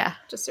learning. Yeah. Yeah.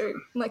 Just so,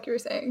 like you were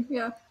saying.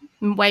 Yeah.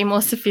 Way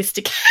more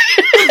sophisticated.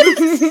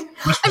 I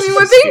mean,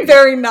 we're being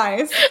very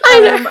nice.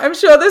 I'm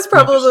sure there's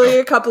probably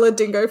a couple of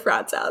dingo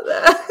frats out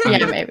there.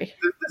 Yeah, maybe.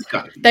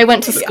 They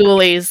went to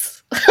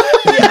schoolies.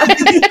 Yeah.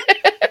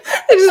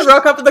 They just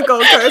rock up at the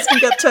Gold Coast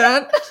and get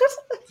turned.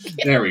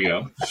 There we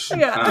go.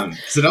 Yeah.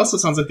 Because it also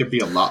sounds like there'd be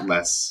a lot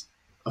less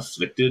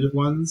afflicted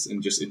ones,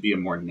 and just it'd be a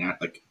more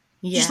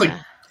just like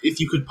if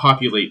you could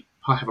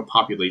have a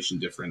population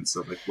difference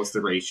of like what's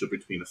the ratio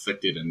between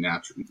afflicted and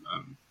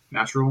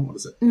natural? What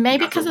is it?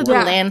 Maybe because of the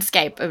Yeah.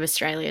 landscape of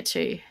Australia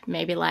too.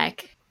 Maybe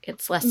like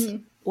it's less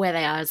where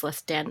they are is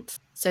less dense,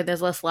 so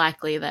there's less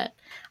likely that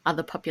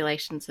other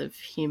populations of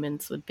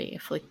humans would be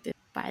afflicted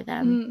by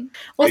them.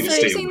 Also, just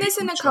stay you've seen away this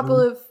from in a each couple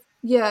other. of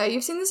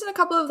you've seen this in a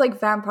couple of like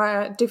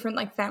different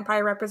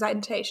vampire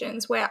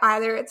representations where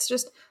either it's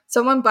just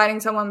someone biting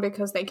someone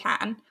because they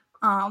can,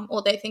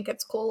 or they think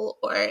it's cool,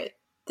 or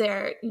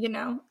they're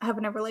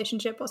having a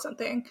relationship or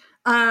something,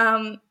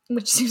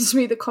 which seems to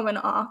be the common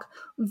arc,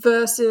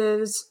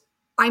 versus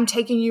I'm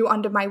taking you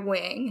under my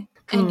wing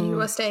and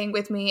you are staying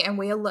with me and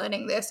we are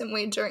learning this and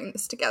we're doing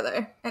this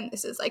together, and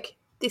this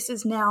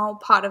is now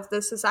part of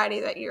the society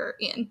that you're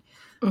in.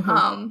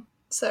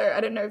 So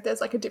I don't know if there's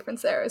like a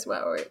difference there as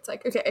well, where it's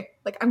like, okay,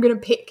 like I'm going to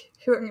pick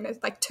who I'm going to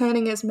like,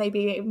 turning as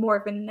maybe more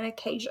of an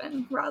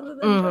occasion rather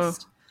than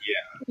just,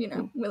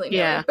 willy-nilly.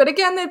 Yeah. But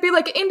again, there'd be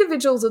like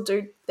individuals will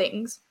do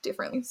things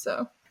differently.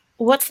 So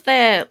what is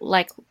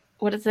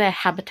their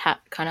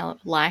habitat kind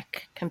of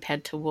like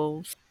compared to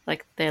wolves?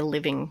 Like their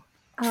living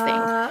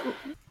thing?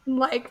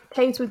 like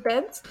caves with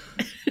beds.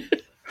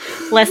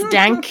 Less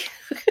dank?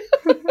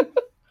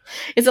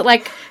 Is it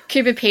like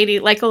Cooper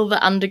Pedy, like all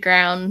the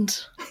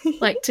underground,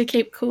 like to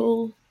keep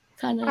cool,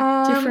 kind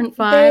of different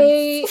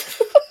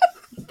vibes?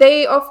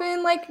 They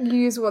often like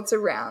use what's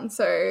around,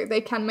 so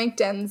they can make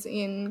dens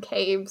in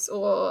caves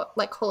or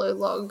like hollow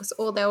logs,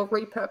 or they'll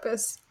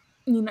repurpose,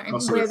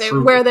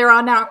 where there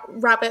are now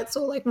rabbits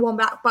or like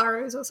wombat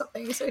burrows or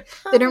something. So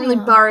they don't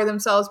really burrow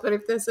themselves, but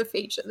if there's a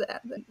feature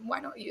there, then why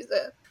not use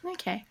it?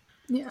 Okay.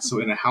 Yeah. So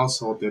in a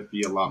household, there'd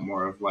be a lot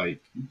more of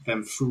like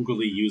them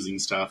frugally using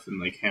stuff and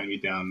like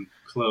hand-me-down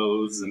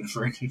clothes and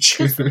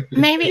furniture.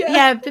 Maybe,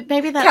 but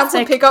maybe that's Council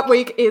like... pickup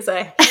week is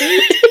a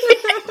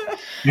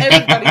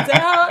everybody's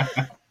out.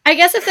 I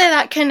guess if they're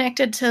that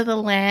connected to the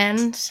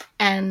land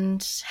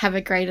and have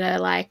a greater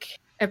like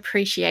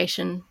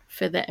appreciation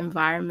for the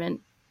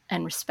environment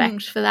and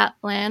respect for that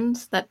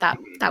land, that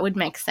would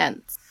make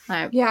sense.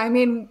 Yeah, I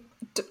mean,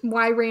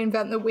 why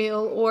reinvent the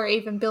wheel or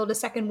even build a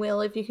second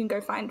wheel if you can go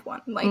find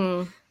one?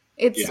 Like,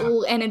 it's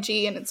all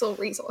energy and it's all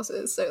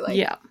resources. So,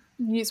 like,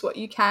 use what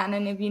you can.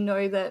 And if you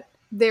know that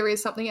there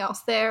is something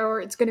else there, or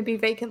it's going to be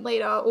vacant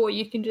later, or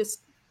you can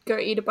just go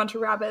eat a bunch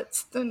of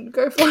rabbits, then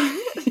go for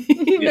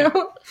it. you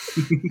know?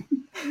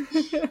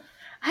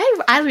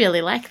 I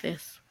really like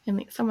this. I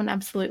think someone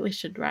absolutely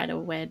should write a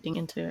wedding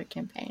into a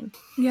campaign.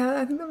 Yeah,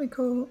 I think that'd be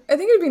cool. I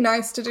think it'd be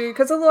nice to do,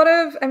 because a lot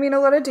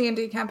of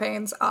D&D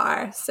campaigns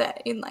are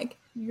set in like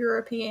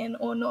European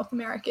or North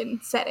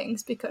American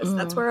settings, because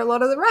that's where a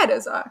lot of the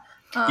writers are.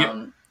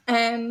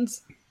 And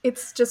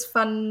it's just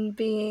fun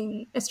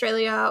being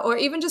Australia, or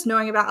even just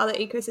knowing about other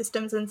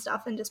ecosystems and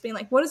stuff, and just being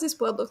like, what does this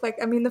world look like?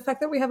 I mean, the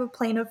fact that we have a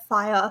plane of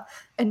fire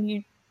and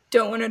you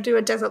don't want to do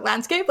a desert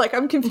landscape, like,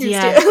 I'm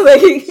confused here.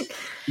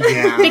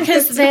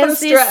 Because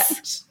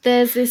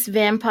there's this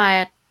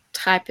vampire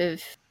type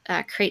of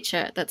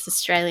creature that's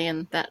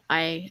Australian that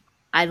I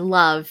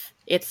love.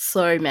 It's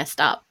so messed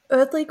up.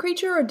 Earthly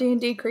creature or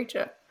D&D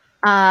creature?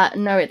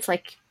 No, it's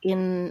like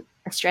in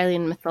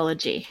Australian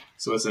mythology.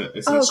 So is it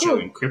an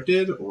Australian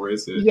cryptid, or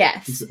is it?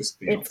 Yes,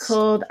 it's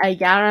called a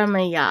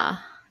Yaramaya.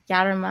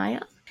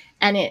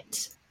 And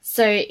it's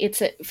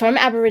from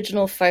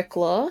Aboriginal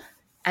folklore.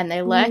 And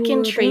they lurk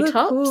in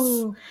treetops.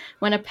 Cool.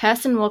 When a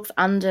person walks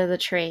under the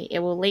tree, it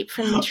will leap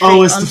from the tree.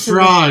 Oh, it's the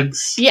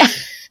frogs.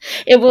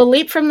 It will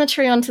leap from the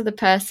tree onto the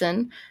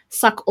person,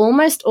 suck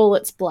almost all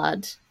its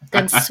blood,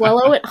 then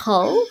swallow it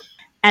whole,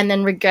 and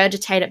then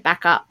regurgitate it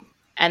back up,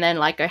 and then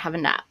like go have a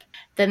nap.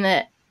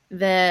 Then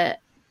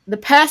the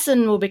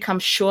person will become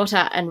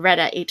shorter and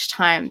redder each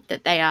time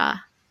that they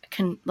are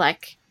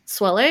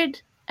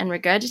swallowed and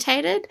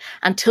regurgitated,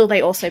 until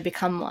they also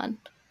become one.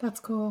 That's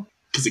cool.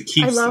 Because it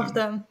keeps love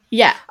them.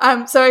 Yeah.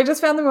 So I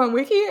just found them on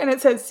Wiki, and it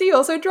says, see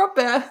also drop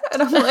bear.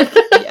 And I'm like,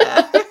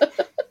 yeah.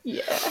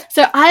 Yeah.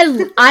 So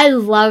I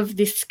love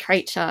this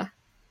creature.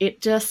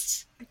 It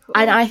just, cool.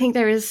 And I think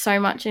there is so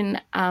much in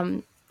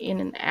our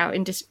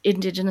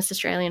Indigenous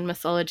Australian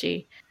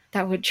mythology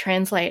that would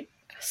translate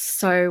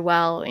so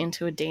well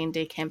into a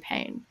D&D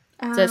campaign.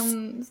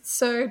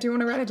 So do you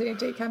want to run a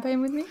D&D campaign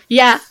with me?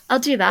 Yeah, I'll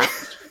do that.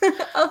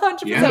 I'll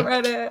 100%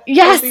 run a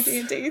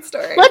D&D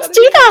story. Let's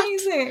do that.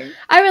 Amazing.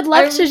 I would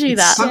love to do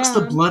that. It sucks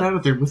the blood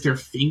out of with their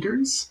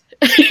fingers.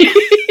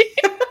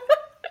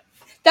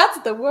 That's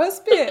the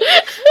worst bit.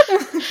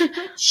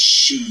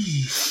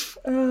 Jeez.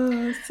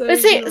 Oh, so but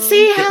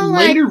see how it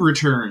later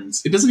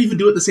returns. It doesn't even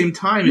do it at the same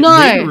time. It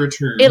later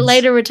returns. It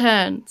later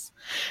returns.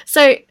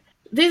 So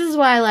this is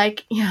why,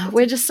 like,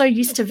 we're just so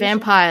used to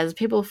vampires,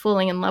 people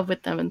falling in love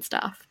with them and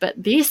stuff. But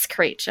this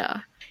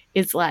creature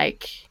is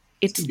like,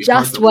 it's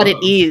just what it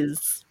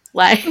is.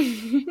 Like,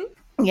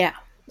 yeah.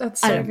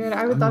 That's so good.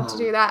 I would love to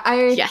do that.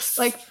 Yes.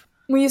 Like,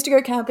 we used to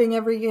go camping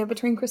every year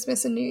between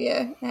Christmas and New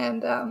Year,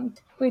 and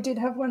we did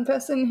have one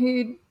person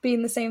who'd be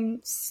in the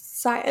same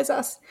site as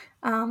us,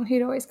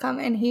 who'd always come,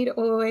 and he'd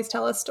always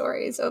tell us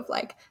stories of,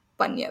 like,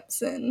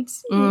 bunyips and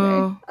you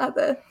know,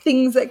 other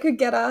things that could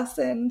get us,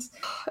 and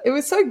it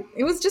was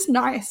just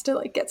nice to,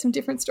 like, get some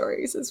different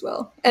stories as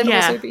well, and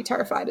also be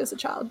terrified as a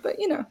child. But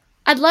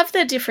I'd love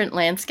the different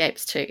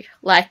landscapes too.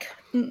 Like,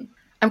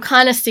 I'm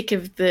kind of sick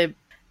of the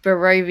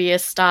Barovia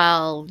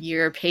style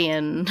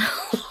European,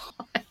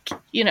 like,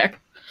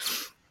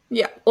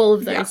 all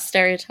of those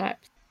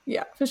stereotypes.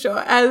 Yeah, for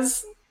sure.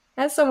 As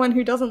someone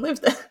who doesn't live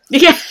there,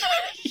 yeah.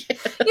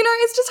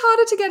 It's just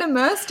harder to get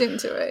immersed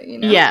into it.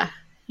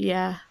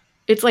 Yeah.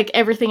 It's like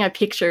everything I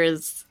picture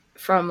is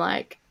from,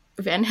 like,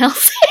 Van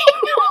Helsing,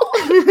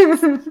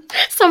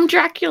 some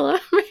Dracula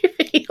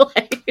movie.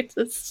 Like,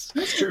 that's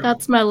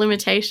my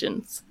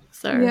limitations.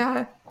 So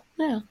yeah.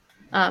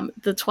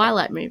 The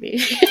Twilight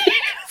movie.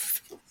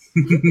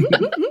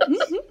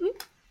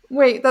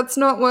 Wait, that's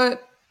not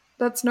what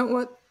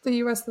the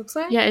US looks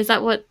like? Yeah, is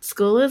that what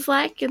school is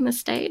like in the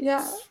States?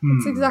 Yeah,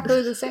 it's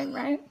exactly the same,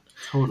 right?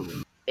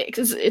 Totally.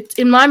 Because it's,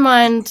 in my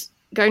mind,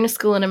 going to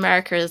school in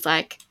America is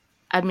like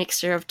a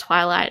mixture of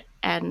Twilight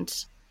and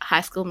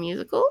High School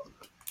Musical.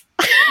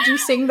 Do you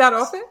sing that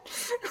often?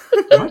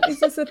 Is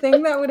this a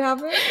thing that would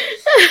happen?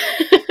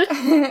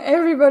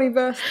 Everybody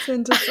bursts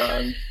into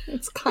song.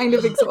 It's kind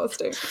of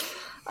exhausting.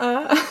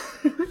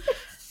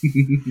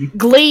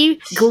 Glee,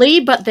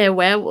 but they're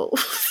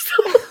werewolves.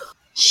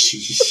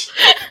 Jeez.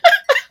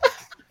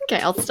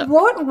 Okay, I'll stop.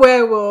 What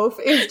werewolf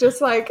is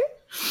just like,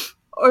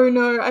 oh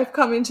no, I've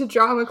come into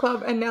drama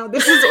club and now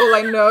this is all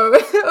I know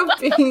of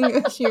being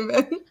a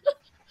human.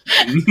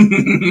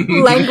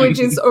 Language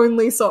is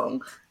only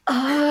song.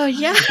 Oh,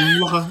 yeah.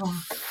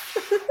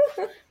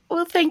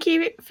 Well, thank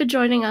you for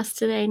joining us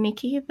today,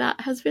 Nikki.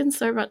 That has been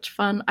so much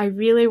fun. I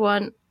really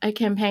want a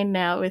campaign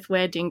now with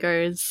Where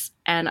Dingoes,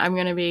 and I'm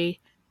going to be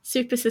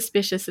super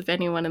suspicious of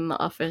anyone in the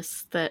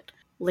office that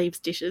leaves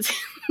dishes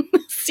in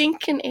the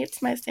sink and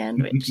eats my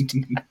sandwich.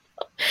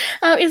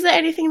 Is there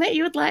anything that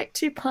you would like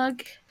to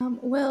plug?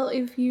 Well,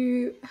 if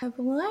you have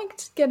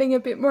liked getting a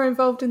bit more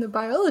involved in the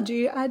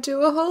biology, I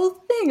do a whole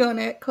thing on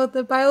it called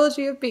The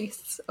Biology of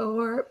Beasts,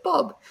 or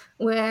BOB,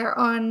 where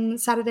on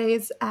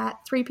Saturdays at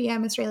 3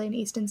 p.m. Australian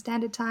Eastern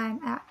Standard Time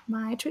at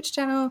my Twitch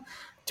channel,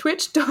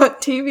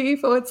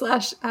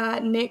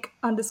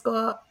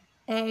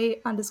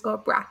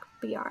 twitch.tv/Nick_A_Brack.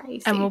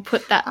 B-R-A-C. And we'll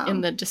put that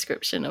in the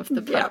description of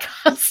the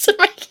podcast to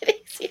make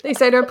it easier. They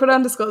say don't put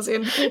underscores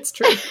in. It's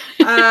true.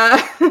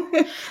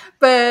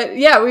 But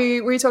yeah,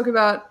 we talk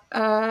about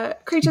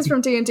creatures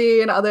from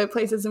D&D and other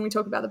places, and we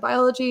talk about the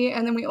biology,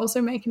 and then we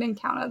also make an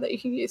encounter that you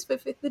can use for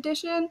 5th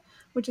edition,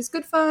 which is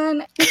good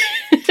fun.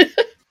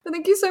 But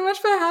thank you so much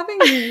for having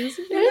me. This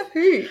has been a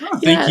hoot.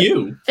 Thank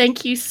you.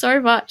 Thank you so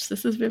much.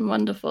 This has been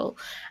wonderful.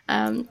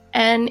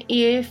 And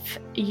if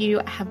you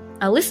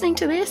are listening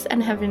to this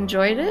and have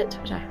enjoyed it,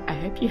 which I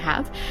hope you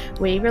have,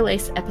 we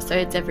release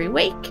episodes every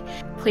week.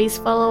 Please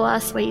follow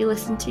us where you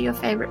listen to your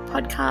favourite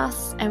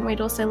podcasts, and we'd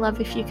also love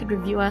if you could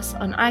review us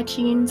on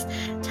iTunes.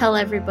 Tell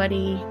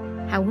everybody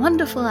how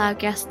wonderful our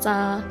guests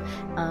are,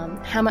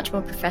 how much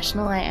more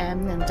professional I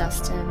am than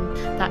Dustin,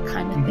 that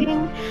kind of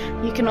thing.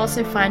 You can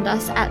also find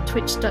us at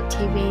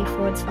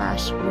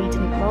twitch.tv/We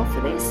Didn't Roll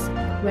For This,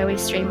 where we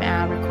stream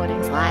our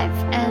recordings live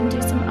and do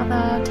some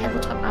other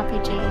tabletop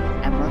RPG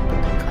and world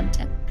building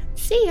content.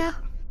 See ya!